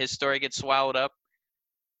content, his story gets swallowed up.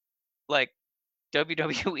 Like,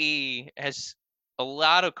 WWE has a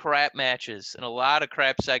lot of crap matches and a lot of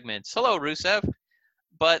crap segments. Hello, Rusev.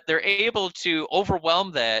 But they're able to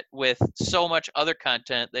overwhelm that with so much other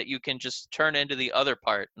content that you can just turn into the other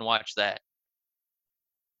part and watch that.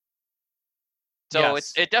 So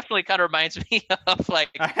yes. it definitely kind of reminds me of like,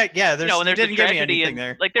 yeah, when there's a tragedy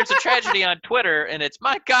and like there's a tragedy on Twitter and it's,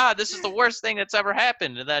 my God, this is the worst thing that's ever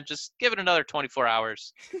happened. And then just give it another 24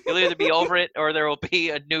 hours. You'll either be over it or there will be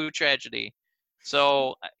a new tragedy.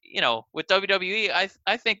 So, with WWE,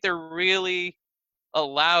 I think they're really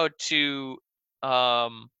allowed to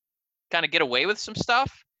kind of get away with some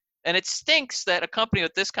stuff. And it stinks that a company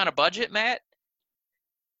with this kind of budget, Matt,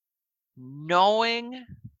 knowing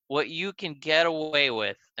what you can get away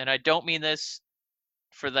with, and I don't mean this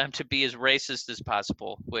for them to be as racist as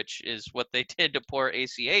possible, which is what they did to poor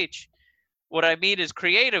ACH. What I mean is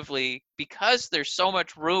creatively, because there's so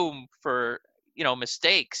much room for,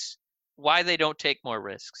 mistakes, why they don't take more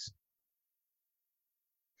risks.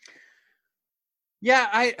 Yeah,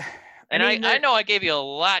 I know I gave you a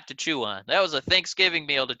lot to chew on. That was a Thanksgiving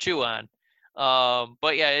meal to chew on.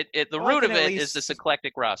 But yeah, the root of it is this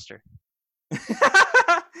eclectic roster.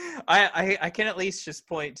 I can at least just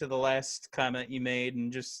point to the last comment you made,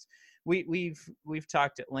 and just we've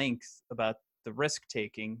talked at length about the risk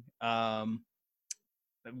taking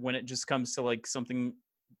when it just comes to like something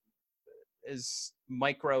as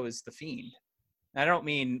micro as the Fiend. I don't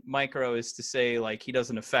mean micro as to say like he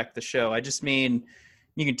doesn't affect the show. I just mean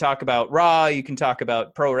you can talk about Raw, you can talk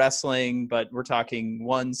about pro wrestling, but we're talking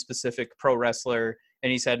one specific pro wrestler,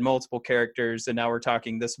 and he's had multiple characters, and now we're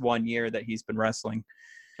talking this 1 year that he's been wrestling.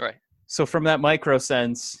 Right. So from that micro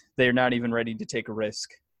sense, they're not even ready to take a risk.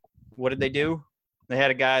 What did they do? They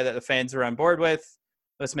had a guy that the fans are on board with.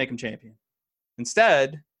 Let's make him champion.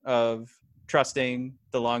 Instead of trusting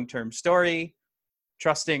the long-term story,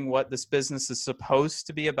 trusting what this business is supposed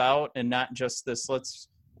to be about, and not just this, let's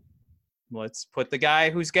put the guy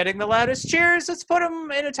who's getting the loudest cheers, let's put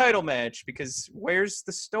him in a title match, because where's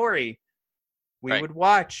the story? We would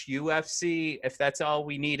watch UFC if that's all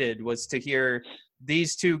we needed, was to hear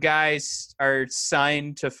these two guys are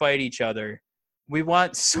signed to fight each other. We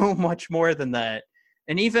want so much more than that.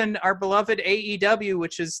 And even our beloved AEW,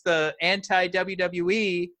 which is the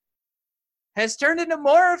anti-WWE, has turned into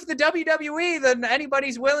more of the WWE than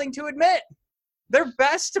anybody's willing to admit. Their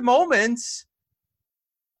best moments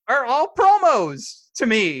are all promos to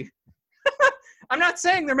me. I'm not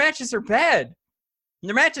saying their matches are bad.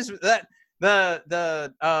 Their matches,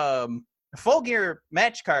 the Full Gear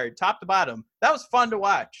match card, top to bottom, that was fun to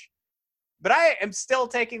watch. But I am still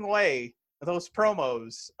taking away those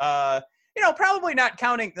promos. probably not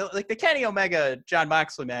counting like the Kenny Omega John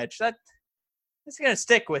Moxley match. That's gonna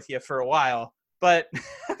stick with you for a while. But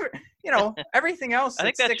everything else I that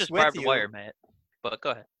think that's sticks just with barbed you. wire, Matt. But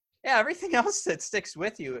go ahead. Yeah, everything else that sticks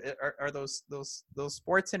with you are those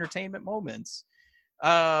sports entertainment moments.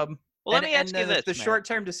 Well, let me ask you this: the Matt.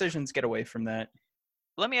 short-term decisions get away from that.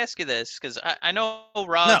 Let me ask you this, because I know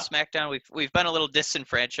Raw and SmackDown, we've been a little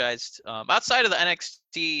disenfranchised. Outside of the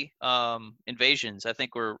NXT invasions, I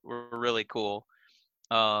think we're really cool.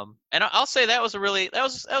 And I'll say that was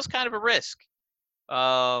kind of a risk.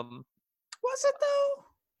 Was it though?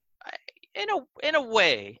 In a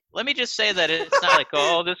way. Let me just say that it's not like,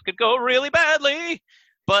 oh, this could go really badly,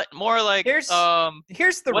 but more like here's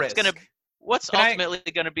the risk. What's ultimately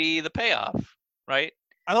going to be the payoff, right?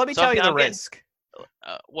 Let me tell you the risk.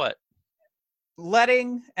 What?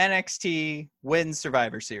 Letting NXT win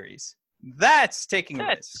Survivor Series. That's taking a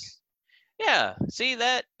risk. Yeah. See,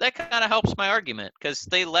 that kind of helps my argument, because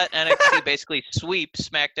they let NXT basically sweep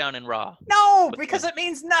SmackDown and Raw. No, because it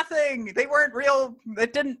means nothing. They weren't real.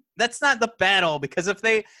 That's not the battle. Because if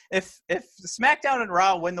SmackDown and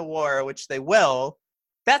Raw win the war, which they will,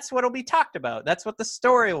 that's what'll be talked about. That's what the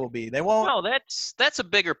story will be. They won't. No, that's a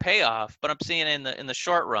bigger payoff, but I'm seeing in the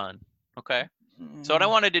short run. Okay. So what I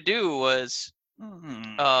wanted to do was,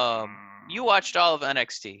 you watched all of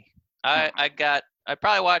NXT. I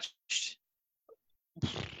probably watched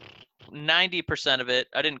 90% of it.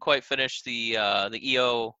 I didn't quite finish the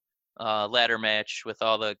EO ladder match with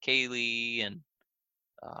all the Kaylee and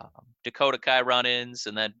Dakota Kai run-ins,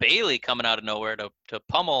 and then Bailey coming out of nowhere to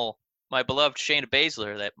pummel my beloved Shayna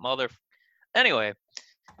Baszler. That mother. Anyway,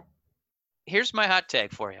 here's my hot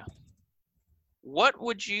tag for you. What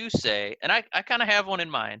would you say, and I kind of have one in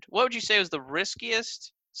mind, what would you say was the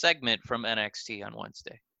riskiest segment from NXT on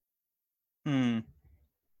Wednesday?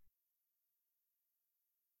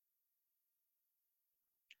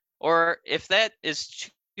 Or if that is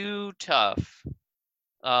too tough,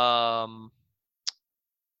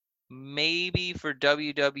 maybe for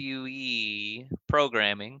WWE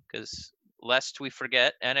programming, because lest we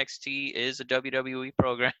forget, NXT is a WWE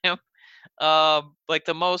program. Like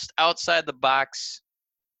the most outside the box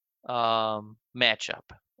matchup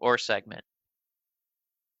or segment.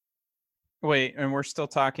 Wait, and we're still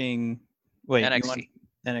talking. Wait, NXT.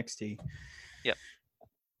 NXT. Yep.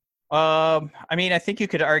 I mean, I think you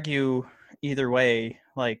could argue either way.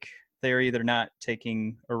 Like they're either not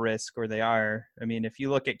taking a risk or they are. I mean, if you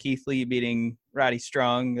look at Keith Lee beating Roddy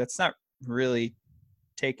Strong, that's not really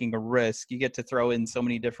taking a risk. You get to throw in so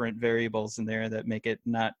many different variables in there that make it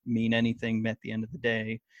not mean anything at the end of the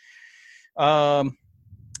day.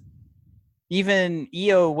 Even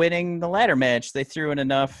EO winning the ladder match, they threw in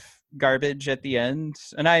enough garbage at the end,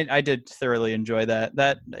 and I did thoroughly enjoy that.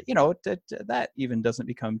 That even doesn't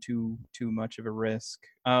become too much of a risk.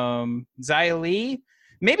 Xia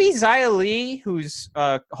Li, whose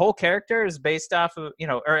whole character is based off of,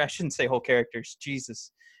 or I shouldn't say whole characters,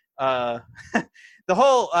 Jesus. The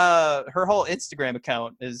whole her whole Instagram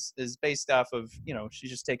account is based off of,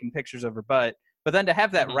 she's just taking pictures of her butt. But then to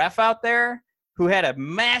have that ref out there who had a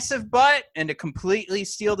massive butt and to completely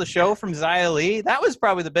steal the show from Xia Li, that was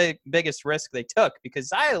probably the biggest risk they took, because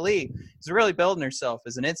Xia Li is really building herself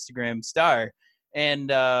as an Instagram star. And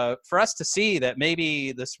for us to see that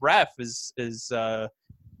maybe this ref is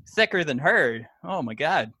thicker than her, oh my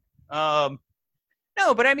God.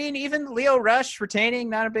 No, but I mean, even Lio Rush retaining,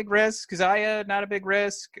 not a big risk. Xia, not a big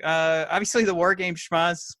risk. Obviously, the War Games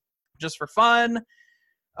schmaz, just for fun.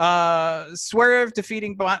 Swerve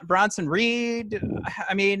defeating Bronson Reed.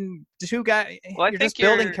 I mean, two guys. Well, you're just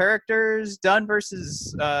building characters. Dunn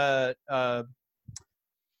versus. I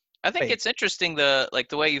think it's interesting the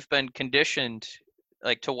way you've been conditioned,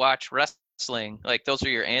 to watch wrestling. Like those are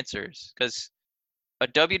your answers, because a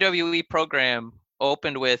WWE program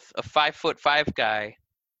opened with a 5'5" guy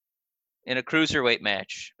in a cruiserweight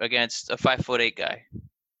match against a 5'8" guy.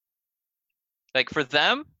 Like for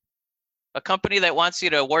them, a company that wants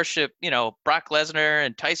you to worship, Brock Lesnar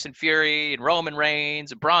and Tyson Fury and Roman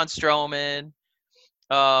Reigns and Braun Strowman,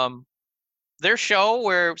 their show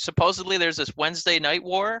where supposedly there's this Wednesday night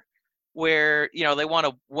war where, they want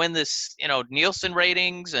to win this, Nielsen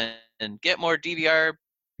ratings and get more DVR,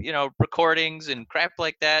 recordings and crap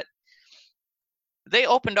like that. They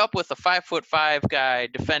opened up with a 5'5" guy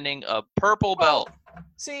defending a purple belt.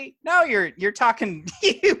 See, now you're talking,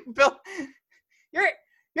 Bill.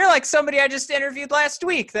 You're like somebody I just interviewed last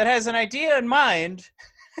week that has an idea in mind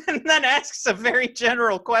and then asks a very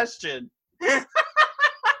general question.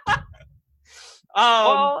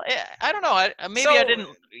 Well, I don't know. Maybe I didn't.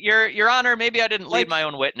 Your Honor, maybe I didn't lead my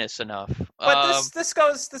own witness enough. But this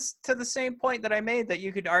goes to the same point that I made, that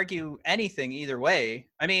you could argue anything either way.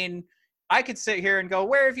 I mean, I could sit here and go,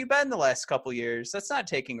 where have you been the last couple years? That's not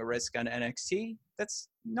taking a risk on NXT. That's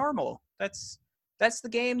normal. That's the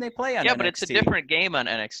game they play on NXT. Yeah, but it's a different game on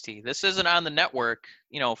NXT. This isn't on the network,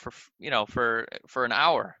 for an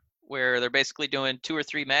hour, where they're basically doing 2 or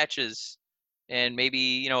 3 matches and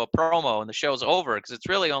maybe, a promo and the show's over, because it's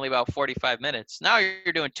really only about 45 minutes. Now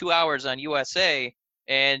you're doing 2 hours on USA,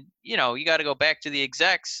 and, you got to go back to the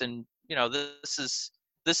execs, and,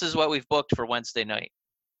 this is what we've booked for Wednesday night.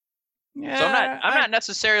 Yeah, So I'm not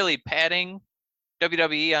necessarily patting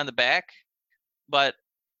WWE on the back, but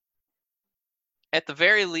at the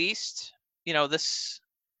very least, this,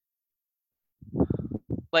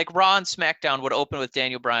 like, Raw and SmackDown would open with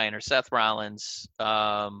Daniel Bryan or Seth Rollins,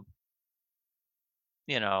 Roman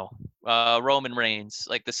Reigns,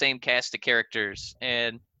 like the same cast of characters.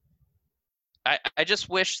 And I just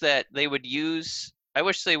wish that they would I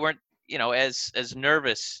wish they weren't, as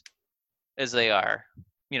nervous as they are,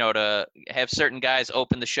 to have certain guys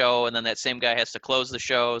open the show and then that same guy has to close the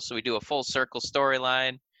show. So we do a full circle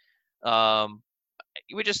storyline.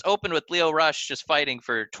 We just opened with Lio Rush just fighting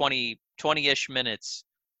for 20-ish minutes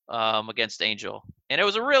against Angel. And it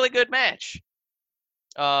was a really good match.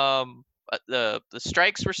 The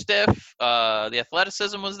strikes were stiff. The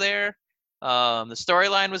athleticism was there. The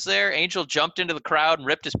storyline was there. Angel jumped into the crowd and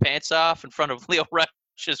ripped his pants off in front of Lio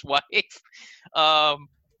Rush's wife. It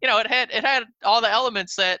had all the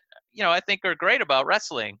elements that, I think are great about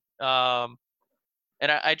wrestling. And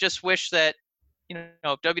I just wish that,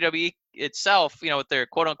 WWE itself, with their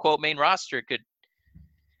quote unquote main roster could,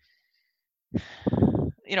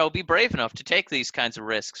 be brave enough to take these kinds of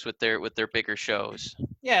risks with their bigger shows.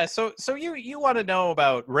 Yeah, so you want to know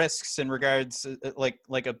about risks in regards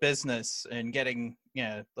like a business and getting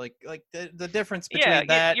like the difference between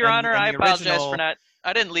that. Your Honor, and I the apologize original... for not.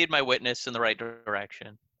 I didn't lead my witness in the right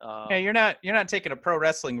direction. Yeah, you're not taking a pro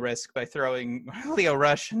wrestling risk by throwing Lio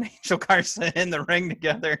Rush and Angel Garza in the ring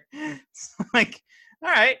together. It's like, all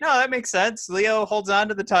right, no, that makes sense. Lio holds on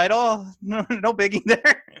to the title. No biggie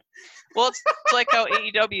there. Well, it's like how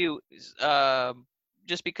AEW,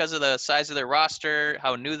 just because of the size of their roster,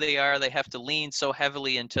 how new they are, they have to lean so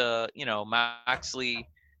heavily into, Moxley,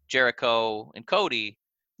 Jericho, and Cody.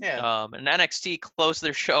 Yeah. And NXT closed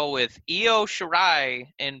their show with Io Shirai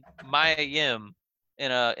and Mia Yim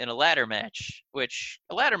in a ladder match,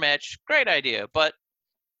 great idea, but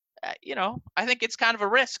I think it's kind of a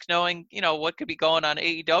risk knowing, what could be going on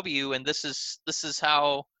AEW, and this is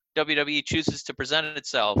how WWE chooses to present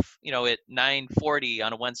itself, at 9:40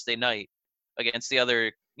 on a Wednesday night against the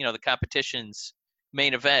other, the competition's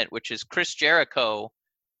main event, which is Chris Jericho,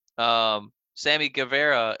 Sammy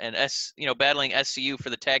Guevara, and battling SCU for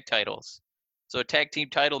the tag titles. So a tag team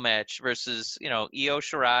title match versus, Io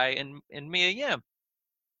Shirai and Mia Yim.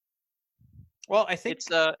 Well, I think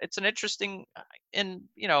it's an interesting, in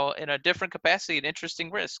a different capacity, an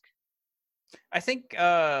interesting risk. I think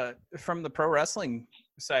from the pro wrestling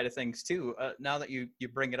side of things too, now that you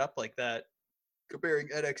bring it up like that, comparing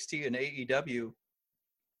NXT and AEW,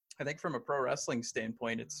 I think from a pro wrestling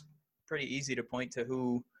standpoint, it's pretty easy to point to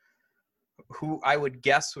who I would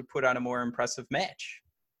guess would put on a more impressive match.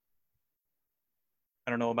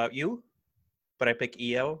 I don't know about you, but I pick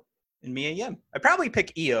Io and Mia Yim. I probably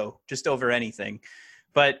pick Io just over anything,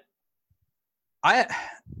 but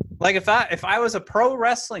if I was a pro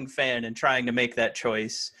wrestling fan and trying to make that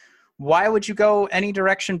choice, why would you go any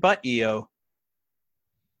direction but Io?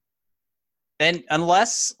 And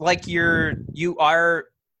unless you are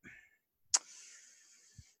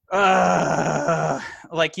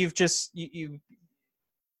like you've just you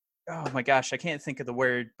oh my gosh, I can't think of the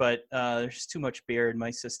word, but there's too much beer in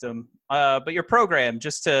my system. But you're programmed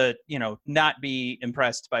just to, not be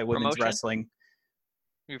impressed by women's Promotion? wrestling.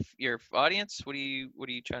 Your audience? What are you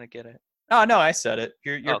trying to get at? Oh no, I said it.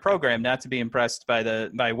 You're Okay. programmed not to be impressed by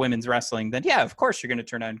women's wrestling. Then yeah, of course you're going to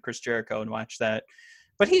turn on Chris Jericho and watch that.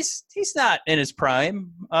 But he's not in his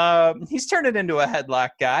prime. He's turned it into a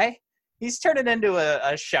headlock guy. He's turned it into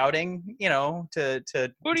a shouting,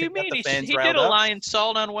 to What do you get mean? the fans He riled did a up. lion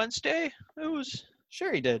salt on Wednesday.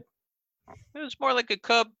 Sure, he did. It was more like a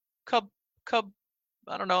cub. I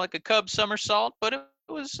don't know, like a cub somersault, but it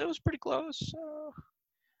was pretty close.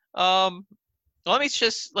 Let me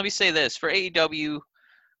say this for AEW.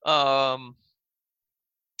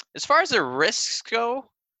 As far as their risks go,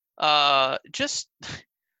 just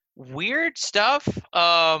weird stuff.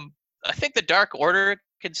 I think the Dark Order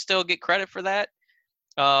can still get credit for that.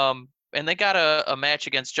 And they got a match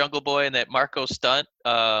against Jungle Boy and that Marco Stunt.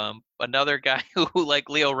 Another guy who, like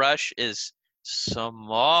Lio Rush, is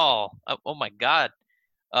Small. Oh my God.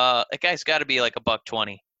 That guy's got to be like a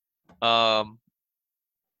 $120.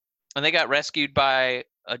 And they got rescued by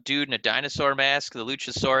a dude in a dinosaur mask, the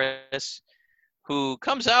Luchasaurus, who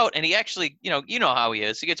comes out and he actually, you know how he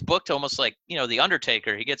is. He gets booked almost like, the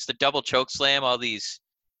Undertaker. He gets the double choke slam, all these,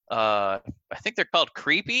 I think they're called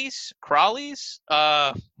crawlies,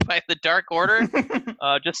 by the Dark Order.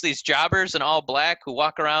 Just these jobbers in all black who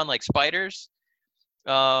walk around like spiders.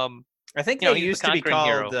 I think they used to be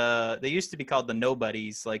called they used to be called the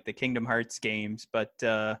Nobodies, like the Kingdom Hearts games, but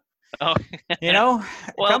Oh,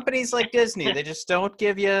 well, companies like Disney, they just don't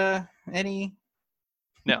give you any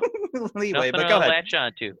leeway. But go ahead. Latch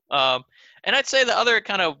on to. And I'd say the other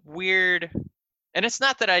kind of weird, and it's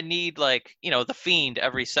not that I need like the Fiend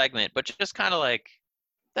every segment, but just kind of like,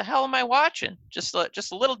 the hell am I watching? Just a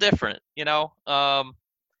little different,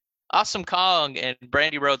 Awesome Kong and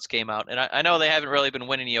Brandy Rhodes came out, and I know they haven't really been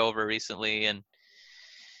winning you over recently, and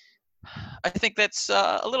I think that's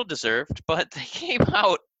a little deserved. But they came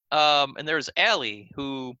out, and there's Allie,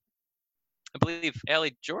 who I believe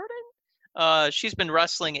Allie Jordan. She's been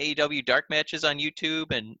wrestling AEW dark matches on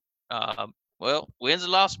YouTube, and wins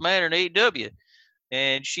and loss matter in AEW,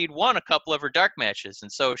 and she'd won a couple of her dark matches,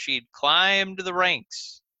 and so she'd climbed the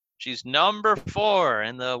ranks. She's number 4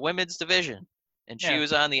 in the women's division. And she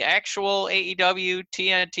was on the actual AEW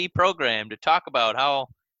TNT program to talk about how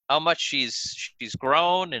much she's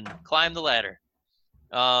grown and climbed the ladder.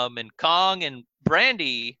 And Kong and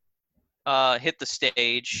Brandy hit the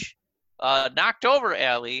stage, knocked over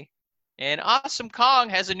Allie, and Awesome Kong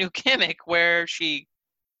has a new gimmick where she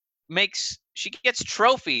gets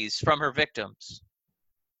trophies from her victims.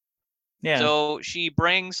 Yeah. So she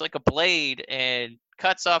brings like a blade and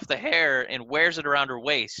cuts off the hair and wears it around her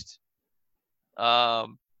waist.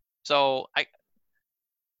 So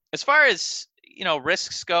as far as,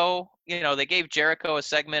 risks go, they gave Jericho a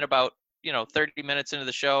segment about, 30 minutes into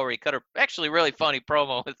the show where he cut a actually really funny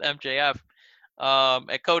promo with MJF,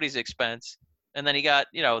 at Cody's expense. And then he got,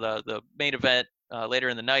 the main event, later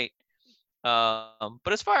in the night.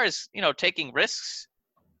 But as far as, taking risks,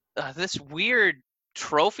 this weird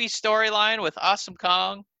trophy storyline with Awesome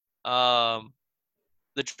Kong,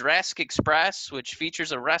 the Jurassic Express, which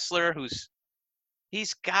features a wrestler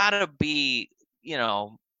he's got to be,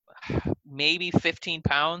 maybe 15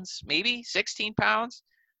 pounds, maybe 16 pounds.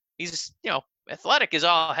 He's, athletic as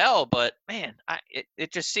all hell, but man,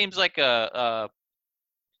 it just seems like a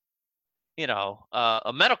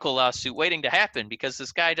medical lawsuit waiting to happen because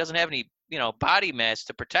this guy doesn't have any, body mass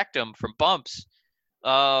to protect him from bumps.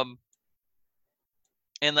 And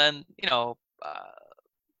then,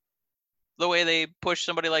 the way they push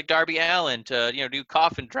somebody like Darby Allin to, do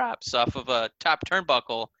coffin drops off of a top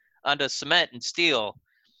turnbuckle onto cement and steel.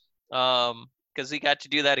 Because he got to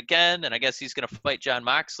do that again, and I guess he's going to fight Jon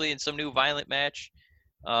Moxley in some new violent match.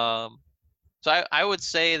 So I would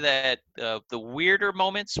say that the weirder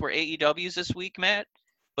moments were AEW's this week, Matt,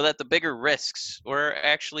 but that the bigger risks were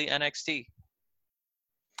actually NXT.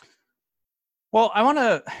 Well,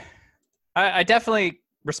 I definitely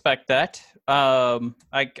respect that.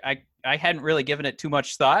 I hadn't really given it too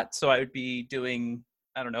much thought, so I would be doing,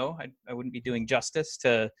 I don't know, I wouldn't be doing justice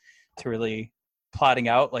to really plotting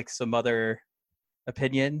out like some other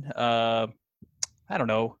opinion. I don't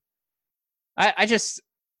know. I just,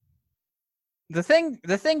 the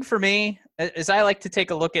thing for me is I like to take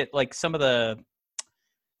a look at like some of the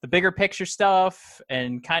bigger picture stuff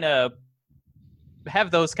and kind of have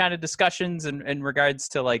those kind of discussions in regards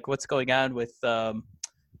to like what's going on with,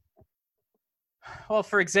 well,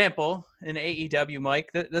 for example, in AEW,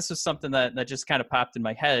 Mike, this is something that just kind of popped in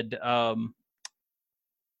my head. How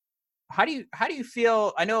do you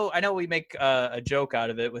feel? I know we make a joke out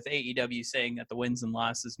of it with AEW saying that the wins and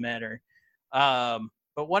losses matter.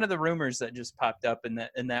 But one of the rumors that just popped up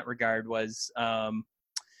in that regard was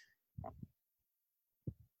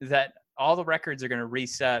that all the records are going to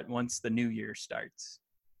reset once the new year starts.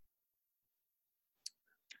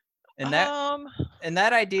 And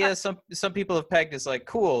that idea, some people have pegged as like,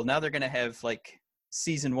 cool, now they're going to have like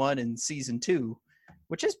season 1 and season 2,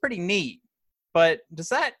 which is pretty neat. But does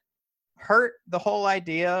that hurt the whole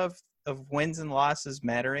idea of wins and losses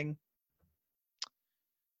mattering?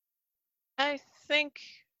 I think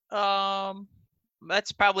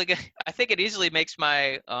that's probably good. I think it easily makes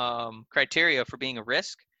my criteria for being a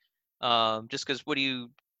risk. Just because what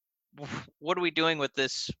are we doing with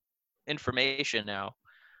this information now?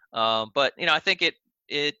 But I think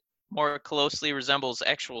it more closely resembles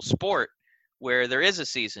actual sport where there is a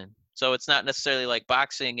season. So it's not necessarily like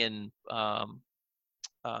boxing and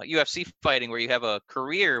UFC fighting where you have a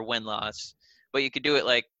career win-loss, but you could do it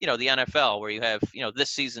like, the NFL where you have,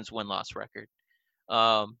 this season's win-loss record.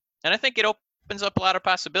 And I think it opens up a lot of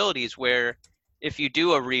possibilities where if you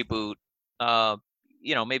do a reboot,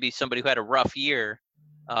 maybe somebody who had a rough year,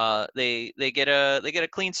 they get a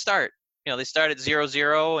clean start. They start at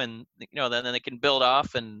 0-0 and, then they can build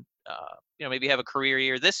off and, maybe have a career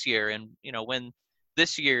year this year and, win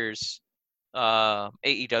this year's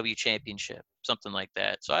AEW championship, something like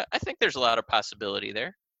that. So I think there's a lot of possibility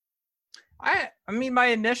there. I mean, my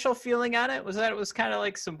initial feeling on it was that it was kind of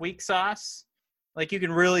like some weak sauce. Like you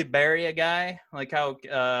can really bury a guy, like how,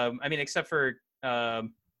 except for,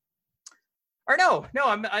 I'm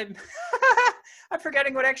I'm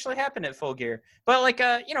forgetting what actually happened at Full Gear. But like,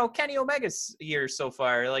 Kenny Omega's year so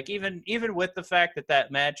far, like even with the fact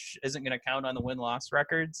that match isn't going to count on the win-loss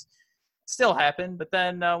records, still happened. But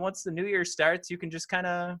then once the new year starts, you can just kind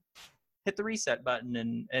of hit the reset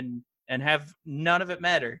button and have none of it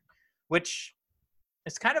matter, which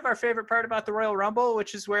is kind of our favorite part about the Royal Rumble,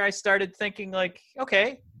 which is where I started thinking like,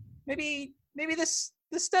 okay, maybe this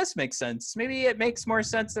does make sense. Maybe it makes more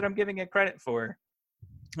sense than I'm giving it credit for.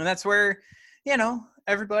 And that's where,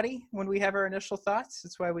 everybody, when we have our initial thoughts,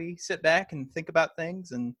 it's why we sit back and think about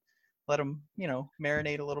things and let them,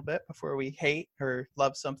 marinate a little bit before we hate or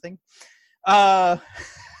love something. But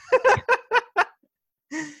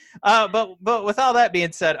with all that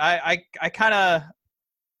being said, I kind of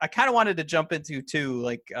wanted to jump into too,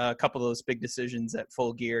 like a couple of those big decisions at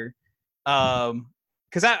Full Gear.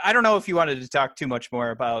 Because I don't know if you wanted to talk too much more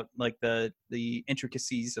about like the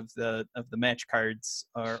intricacies of the match cards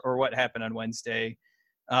or what happened on Wednesday.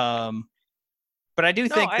 But I do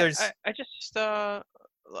think there's. I just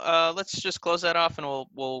let's just close that off and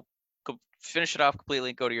we'll finish it off completely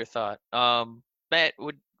and go to your thought. Matt,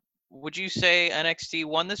 would you say NXT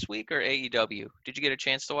won this week or AEW? Did you get a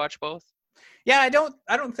chance to watch both? Yeah, I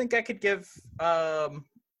don't think I could give.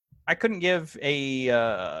 I couldn't give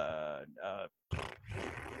a.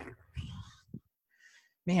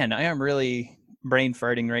 Man, I am really brain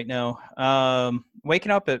farting right now.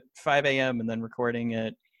 Waking up at 5 a.m. and then recording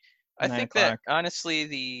at 9 I think o'clock. that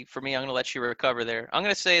honestly, for me, I'm going to let you recover there. I'm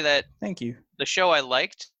going to say that. Thank you. The show I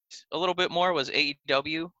liked a little bit more was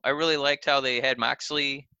AEW. I really liked how they had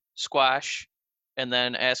Moxley squash and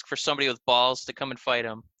then ask for somebody with balls to come and fight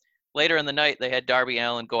him. Later in the night, they had Darby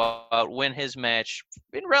Allin go out, win his match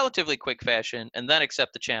in relatively quick fashion, and then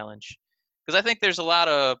accept the challenge. Because I think there's a lot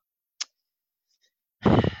of,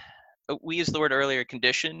 we used the word earlier,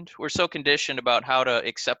 conditioned. We're so conditioned about how to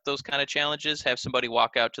accept those kind of challenges, have somebody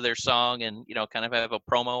walk out to their song and, kind of have a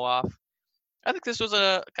promo off. I think this was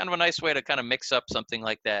a kind of a nice way to kind of mix up something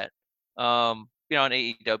like that, on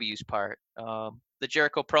AEW's part. The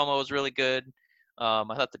Jericho promo was really good. I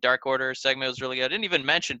thought the Dark Order segment was really good. I didn't even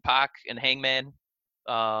mention Pac and Hangman.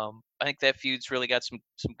 I think that feud's really got some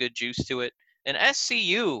good juice to it. And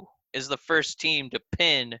SCU is the first team to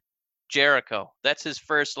pin Jericho. That's his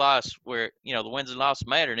first loss where, the wins and losses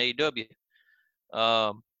matter in AEW.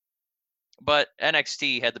 But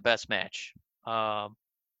NXT had the best match.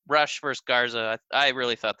 Rush versus Garza, I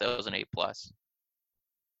really thought that was an A+.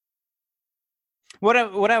 What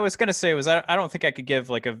I was gonna say was I don't think I could give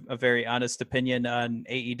like a very honest opinion on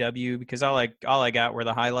AEW because all I got were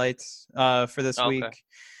the highlights for this week.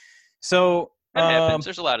 So that happens.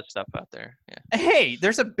 There's a lot of stuff out there. Yeah. Hey,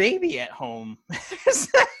 there's a baby at home.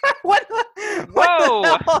 what Whoa!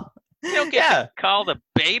 the hell? You don't get to call the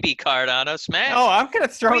baby card on us, man. Oh, I'm gonna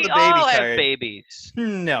throw the baby card. We all card. have babies.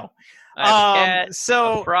 No. I have a cat,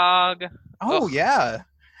 a frog. Oh, yeah.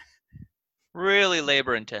 Really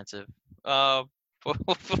labor intensive.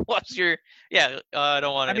 What's your? Yeah, I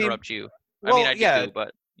don't want to interrupt you. I do,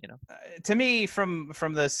 but to me, from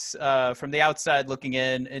this, from the outside looking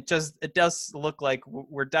in, it does look like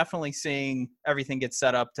we're definitely seeing everything get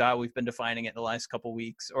set up to how we've been defining it in the last couple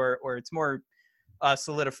weeks, or it's more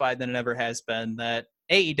solidified than it ever has been. That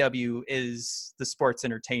AEW is the sports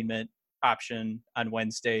entertainment option on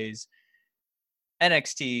Wednesdays.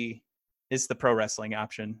 NXT is the pro wrestling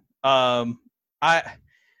option.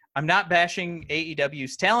 I'm not bashing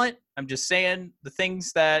AEW's talent. I'm just saying the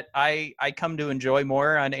things that I come to enjoy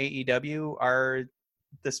more on AEW are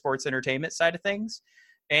the sports entertainment side of things.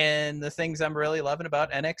 And the things I'm really loving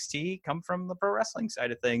about NXT come from the pro wrestling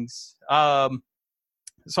side of things.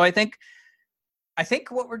 So I think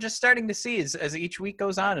what we're just starting to see is as each week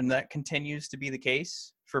goes on, and that continues to be the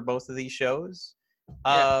case for both of these shows,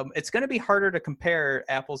 it's going to be harder to compare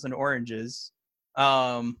apples and oranges,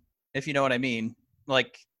 if you know what I mean.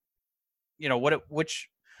 Like, you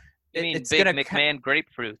mean it's big gonna, McMahon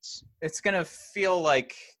grapefruits. It's going to feel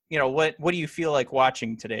like, what do you feel like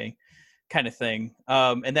watching today? kind of thing.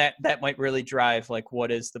 And that might really drive like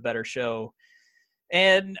what is the better show.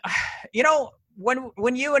 And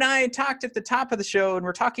when you and I talked at the top of the show and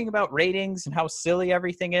we're talking about ratings and how silly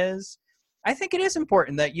everything is, I think it is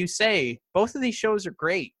important that you say both of these shows are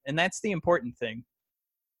great, and that's the important thing.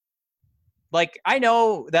 Like, I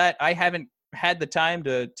know that I haven't had the time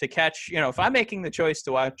to catch, if I'm making the choice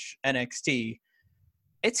to watch NXT,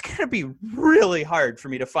 it's going to be really hard for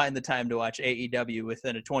me to find the time to watch AEW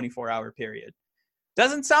within a 24-hour period.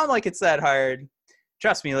 Doesn't sound like it's that hard.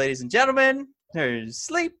 Trust me, ladies and gentlemen, there's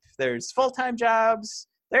sleep, there's full-time jobs,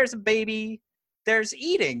 there's a baby, there's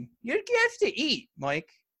eating. You have to eat, Mike.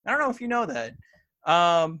 I don't know if you know that.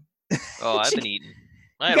 Oh, I've been eating.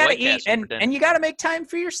 You got to eat, and you got to make time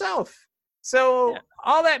for yourself. So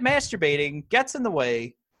all that masturbating gets in the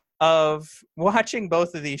way of watching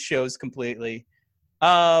both of these shows completely.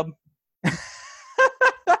 What's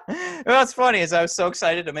funny is I was so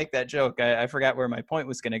excited to make that joke. I forgot where my point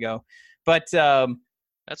was going to go. But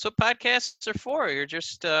that's what podcasts are for. You're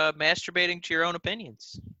just masturbating to your own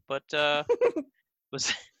opinions. But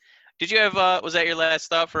was that your last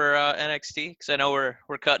thought for NXT? Because I know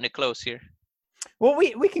we're cutting it close here. Well,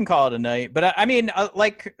 we can call it a night, but I mean,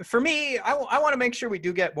 like for me, I want to make sure we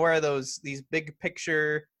do get more of these big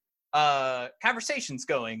picture conversations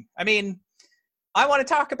going. I mean, I want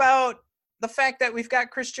to talk about the fact that we've got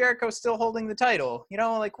Chris Jericho still holding the title.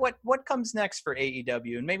 Like what comes next for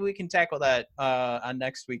AEW, and maybe we can tackle that on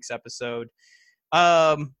next week's episode.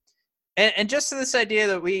 And just to this idea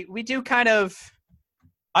that we do kind of,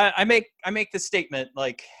 I make this statement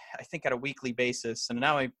like I think on a weekly basis, and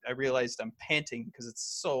now I realized I'm panting because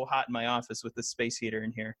it's so hot in my office with the space heater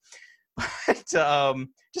in here. But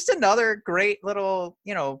just another great little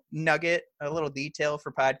nugget, a little detail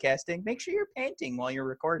for podcasting. Make sure you're panting while you're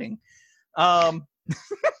recording. But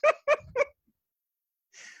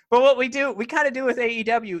what we kind of do with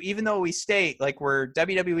AEW, even though we state like we're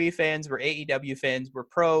WWE fans, we're AEW fans, we're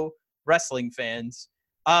pro wrestling fans,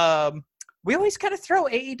 we always kind of throw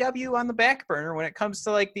AEW on the back burner when it comes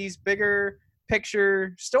to like these bigger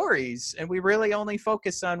picture stories, and we really only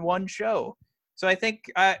focus on one show. So I think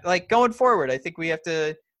like going forward, I think we got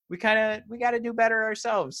to do better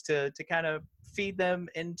ourselves to kind of feed them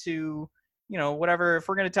into, whatever. If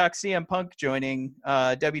we're going to talk CM Punk joining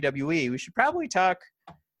WWE, we should probably talk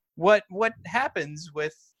what happens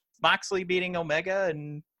with Moxley beating Omega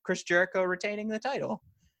and Chris Jericho retaining the title.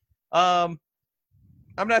 I'm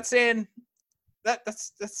not saying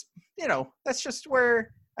that's just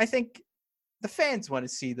where I think the fans want to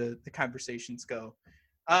see the conversations go.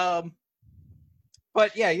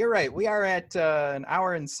 But yeah, you're right. We are at an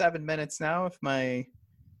hour and 7 minutes now. If my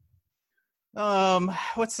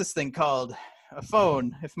what's this thing called? A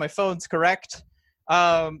phone. If my phone's correct.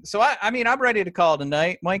 So I'm ready to call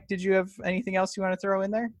tonight. Mike, did you have anything else you want to throw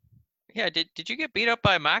in there? Yeah. Did you get beat up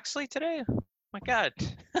by Moxley today? Oh my God.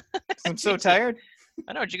 I'm so tired.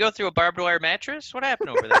 I know. Did you go through a barbed wire mattress? What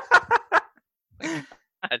happened over there?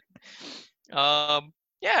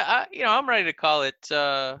 Yeah, I'm ready to call it.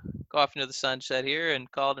 Go off into the sunset here and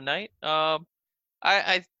call it a night. I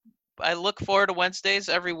look forward to Wednesdays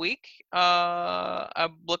every week.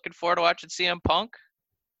 I'm looking forward to watching CM Punk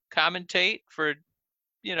commentate for,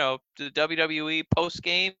 the WWE post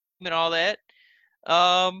game and all that.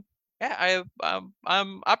 Yeah,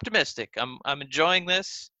 I'm optimistic. I'm enjoying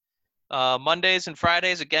this. Mondays and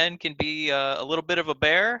Fridays again can be a little bit of a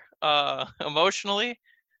bear emotionally.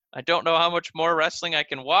 I don't know how much more wrestling I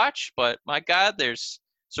can watch, but my God, there's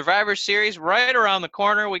Survivor Series right around the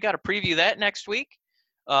corner. We got to preview that next week.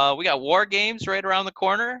 We got War Games right around the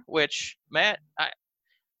corner, which, Matt,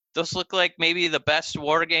 those look like maybe the best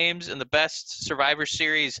War Games and the best Survivor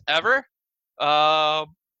Series ever.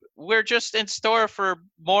 We're just in store for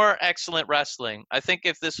more excellent wrestling. I think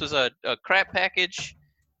if this was a crap package,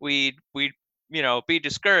 we'd be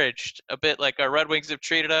discouraged a bit like our Red Wings have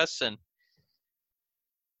treated us, and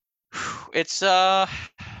it's I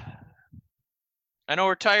know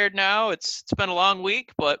we're tired now. It's been a long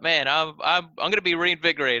week, but man, I'm gonna be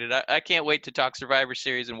reinvigorated. I can't wait to talk Survivor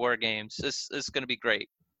Series and War Games. This is gonna be great.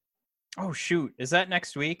 Oh shoot, is that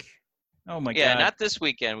next week? Oh my God. Yeah, not this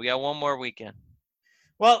weekend. We got one more weekend.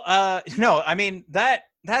 Well, no, I mean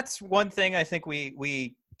that's one thing I think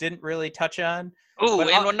we didn't really touch on. Oh,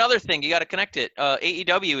 and another thing, you got to connect it.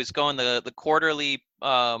 AEW is going the quarterly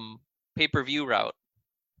pay-per-view route.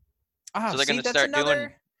 So they're going to start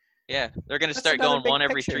doing. Yeah, they're going to start going one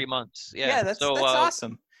every 3 months. Yeah, that's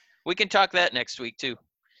awesome. We can talk that next week too.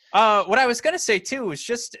 What I was going to say, too, was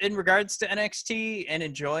just in regards to NXT and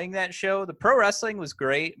enjoying that show, the pro wrestling was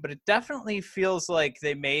great, but it definitely feels like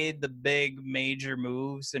they made the big major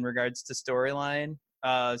moves in regards to storyline.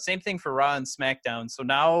 Same thing for Raw and SmackDown. So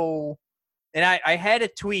now, and I had a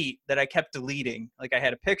tweet that I kept deleting. Like, I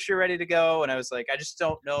had a picture ready to go, and I was like, I just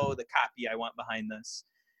don't know the copy I want behind this.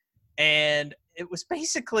 And it was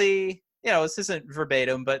basically, this isn't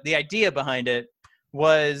verbatim, but the idea behind it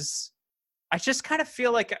was, I just kind of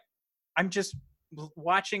feel like I'm just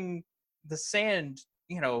watching the sand,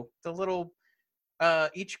 the little,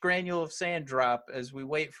 each granule of sand drop as we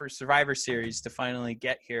wait for Survivor Series to finally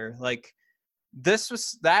get here. Like,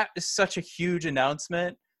 that is such a huge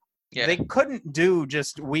announcement. Yeah. They couldn't do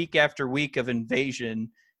just week after week of Invasion.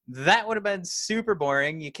 That would have been super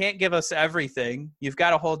boring. You can't give us everything. You've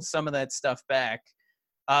got to hold some of that stuff back.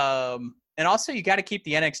 And also, you got to keep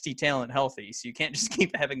the NXT talent healthy. So you can't just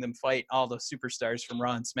keep having them fight all the superstars from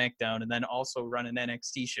Raw and SmackDown and then also run an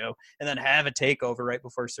NXT show and then have a takeover right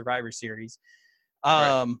before Survivor Series.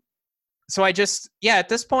 Right. So I just, at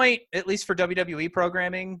this point, at least for WWE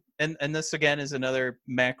programming, and this, again, is another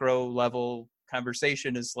macro level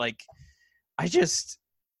conversation, is like,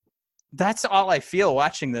 that's all I feel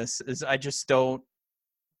watching this is I just don't,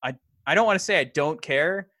 I don't want to say I don't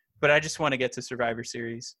care, but I just want to get to Survivor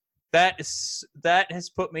Series. That has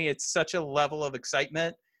put me at such a level of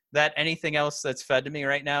excitement that anything else that's fed to me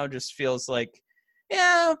right now just feels like,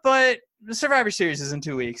 yeah, but the Survivor Series is in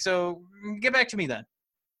 2 weeks, so get back to me then.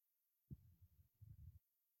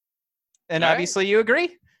 And all obviously you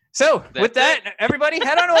agree. So with that, everybody,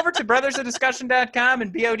 head on over to brothersofdiscussion.com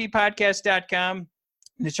and bodpodcast.com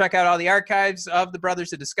to check out all the archives of the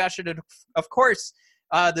Brothers of Discussion. And, of course,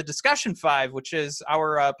 the Discussion 5, which is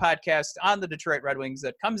our podcast on the Detroit Red Wings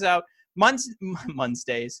that comes out Mondays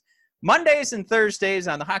and Thursdays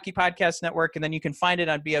on the Hockey Podcast Network, and then you can find it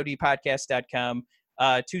on bodpodcast.com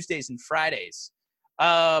Tuesdays and Fridays.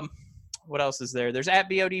 What else is there? There's at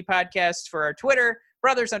BOD Podcast for our Twitter,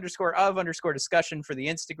 brothers_of_discussion for the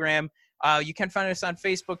Instagram. You can find us on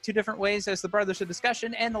Facebook 2 different ways as the Brothers of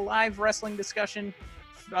Discussion and the live wrestling discussion,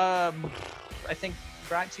 I think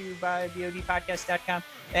brought to you by bodpodcast.com.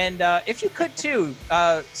 And if you could too,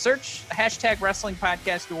 search hashtag Wrestling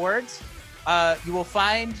Podcast Awards. You will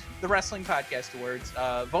find the Wrestling Podcast Awards.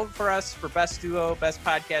 Vote for us for Best Duo, Best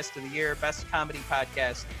Podcast of the Year, Best Comedy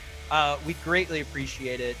Podcast. We greatly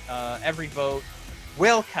appreciate it. Every vote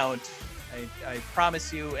will count. I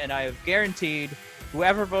promise you, and I have guaranteed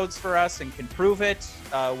whoever votes for us and can prove it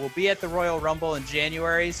will be at the Royal Rumble in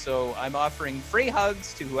January, so I'm offering free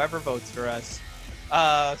hugs to whoever votes for us.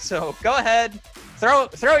 So go ahead,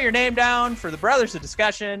 throw your name down for the Brothers of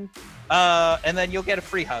Discussion, and then you'll get a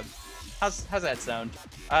free hug. How's that sound?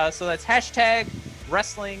 So that's hashtag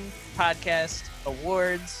Wrestling Podcast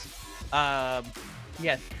Awards.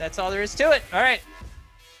 That's all there is to it. All right,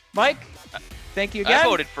 Mike, thank you again. I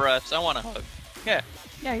voted for us. I want a hug. Yeah,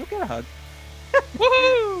 you'll get a hug.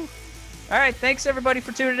 Woohoo! All right, thanks everybody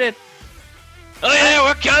for tuning in. Oh yeah,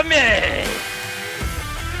 we're coming!